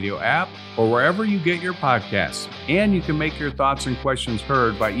iHeartRadio app, or wherever you get your podcasts. And you can make your thoughts and questions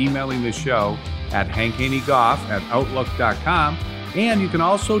heard by emailing the show at hankhaneygolf@outlook.com. And you can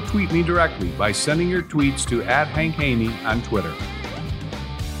also tweet me directly by sending your tweets to @HankHaney on Twitter.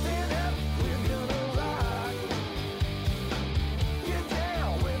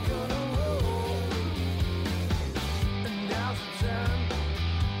 And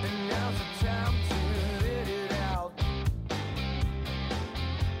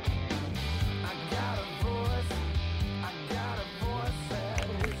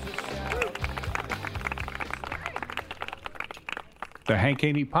The Hank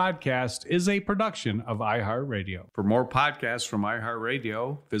Haney Podcast is a production of iHeartRadio. For more podcasts from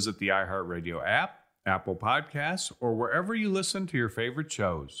iHeartRadio, visit the iHeartRadio app, Apple Podcasts, or wherever you listen to your favorite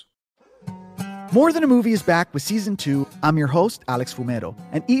shows. More Than a Movie is back with Season 2. I'm your host, Alex Fumero,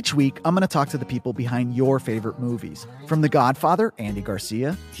 and each week I'm going to talk to the people behind your favorite movies. From The Godfather, Andy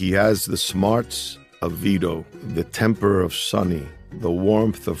Garcia. He has the smarts of Vito, the temper of Sonny, the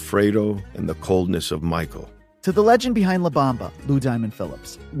warmth of Fredo, and the coldness of Michael. To the legend behind La Bamba, Lou Diamond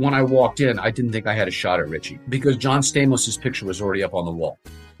Phillips. When I walked in, I didn't think I had a shot at Richie because John Stamos' picture was already up on the wall.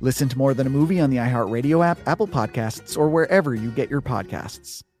 Listen to More Than a Movie on the iHeartRadio app, Apple Podcasts, or wherever you get your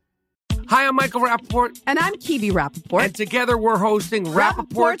podcasts. Hi, I'm Michael Rappaport. And I'm Kibi Rappaport. And together we're hosting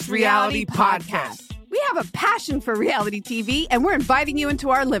Rappaport's Reality Podcast. We have a passion for reality TV, and we're inviting you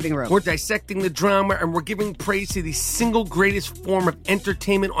into our living room. We're dissecting the drama, and we're giving praise to the single greatest form of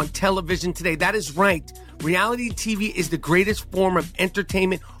entertainment on television today. That is right. Reality TV is the greatest form of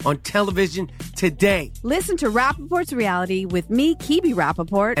entertainment on television today. Listen to Rappaport's Reality with me, Kibi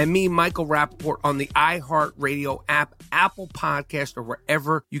Rappaport. And me, Michael Rappaport, on the iHeartRadio app, Apple Podcast, or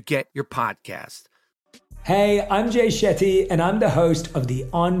wherever you get your podcast. Hey, I'm Jay Shetty, and I'm the host of the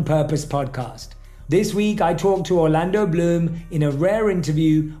On Purpose podcast. This week, I talked to Orlando Bloom in a rare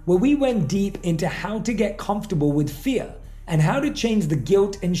interview where we went deep into how to get comfortable with fear and how to change the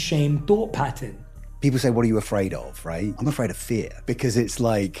guilt and shame thought pattern. People say, what are you afraid of, right? I'm afraid of fear because it's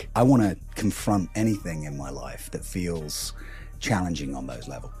like I want to confront anything in my life that feels challenging on those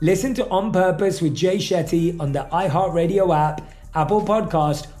levels. Listen to On Purpose with Jay Shetty on the iHeartRadio app, Apple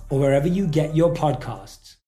Podcast, or wherever you get your podcasts.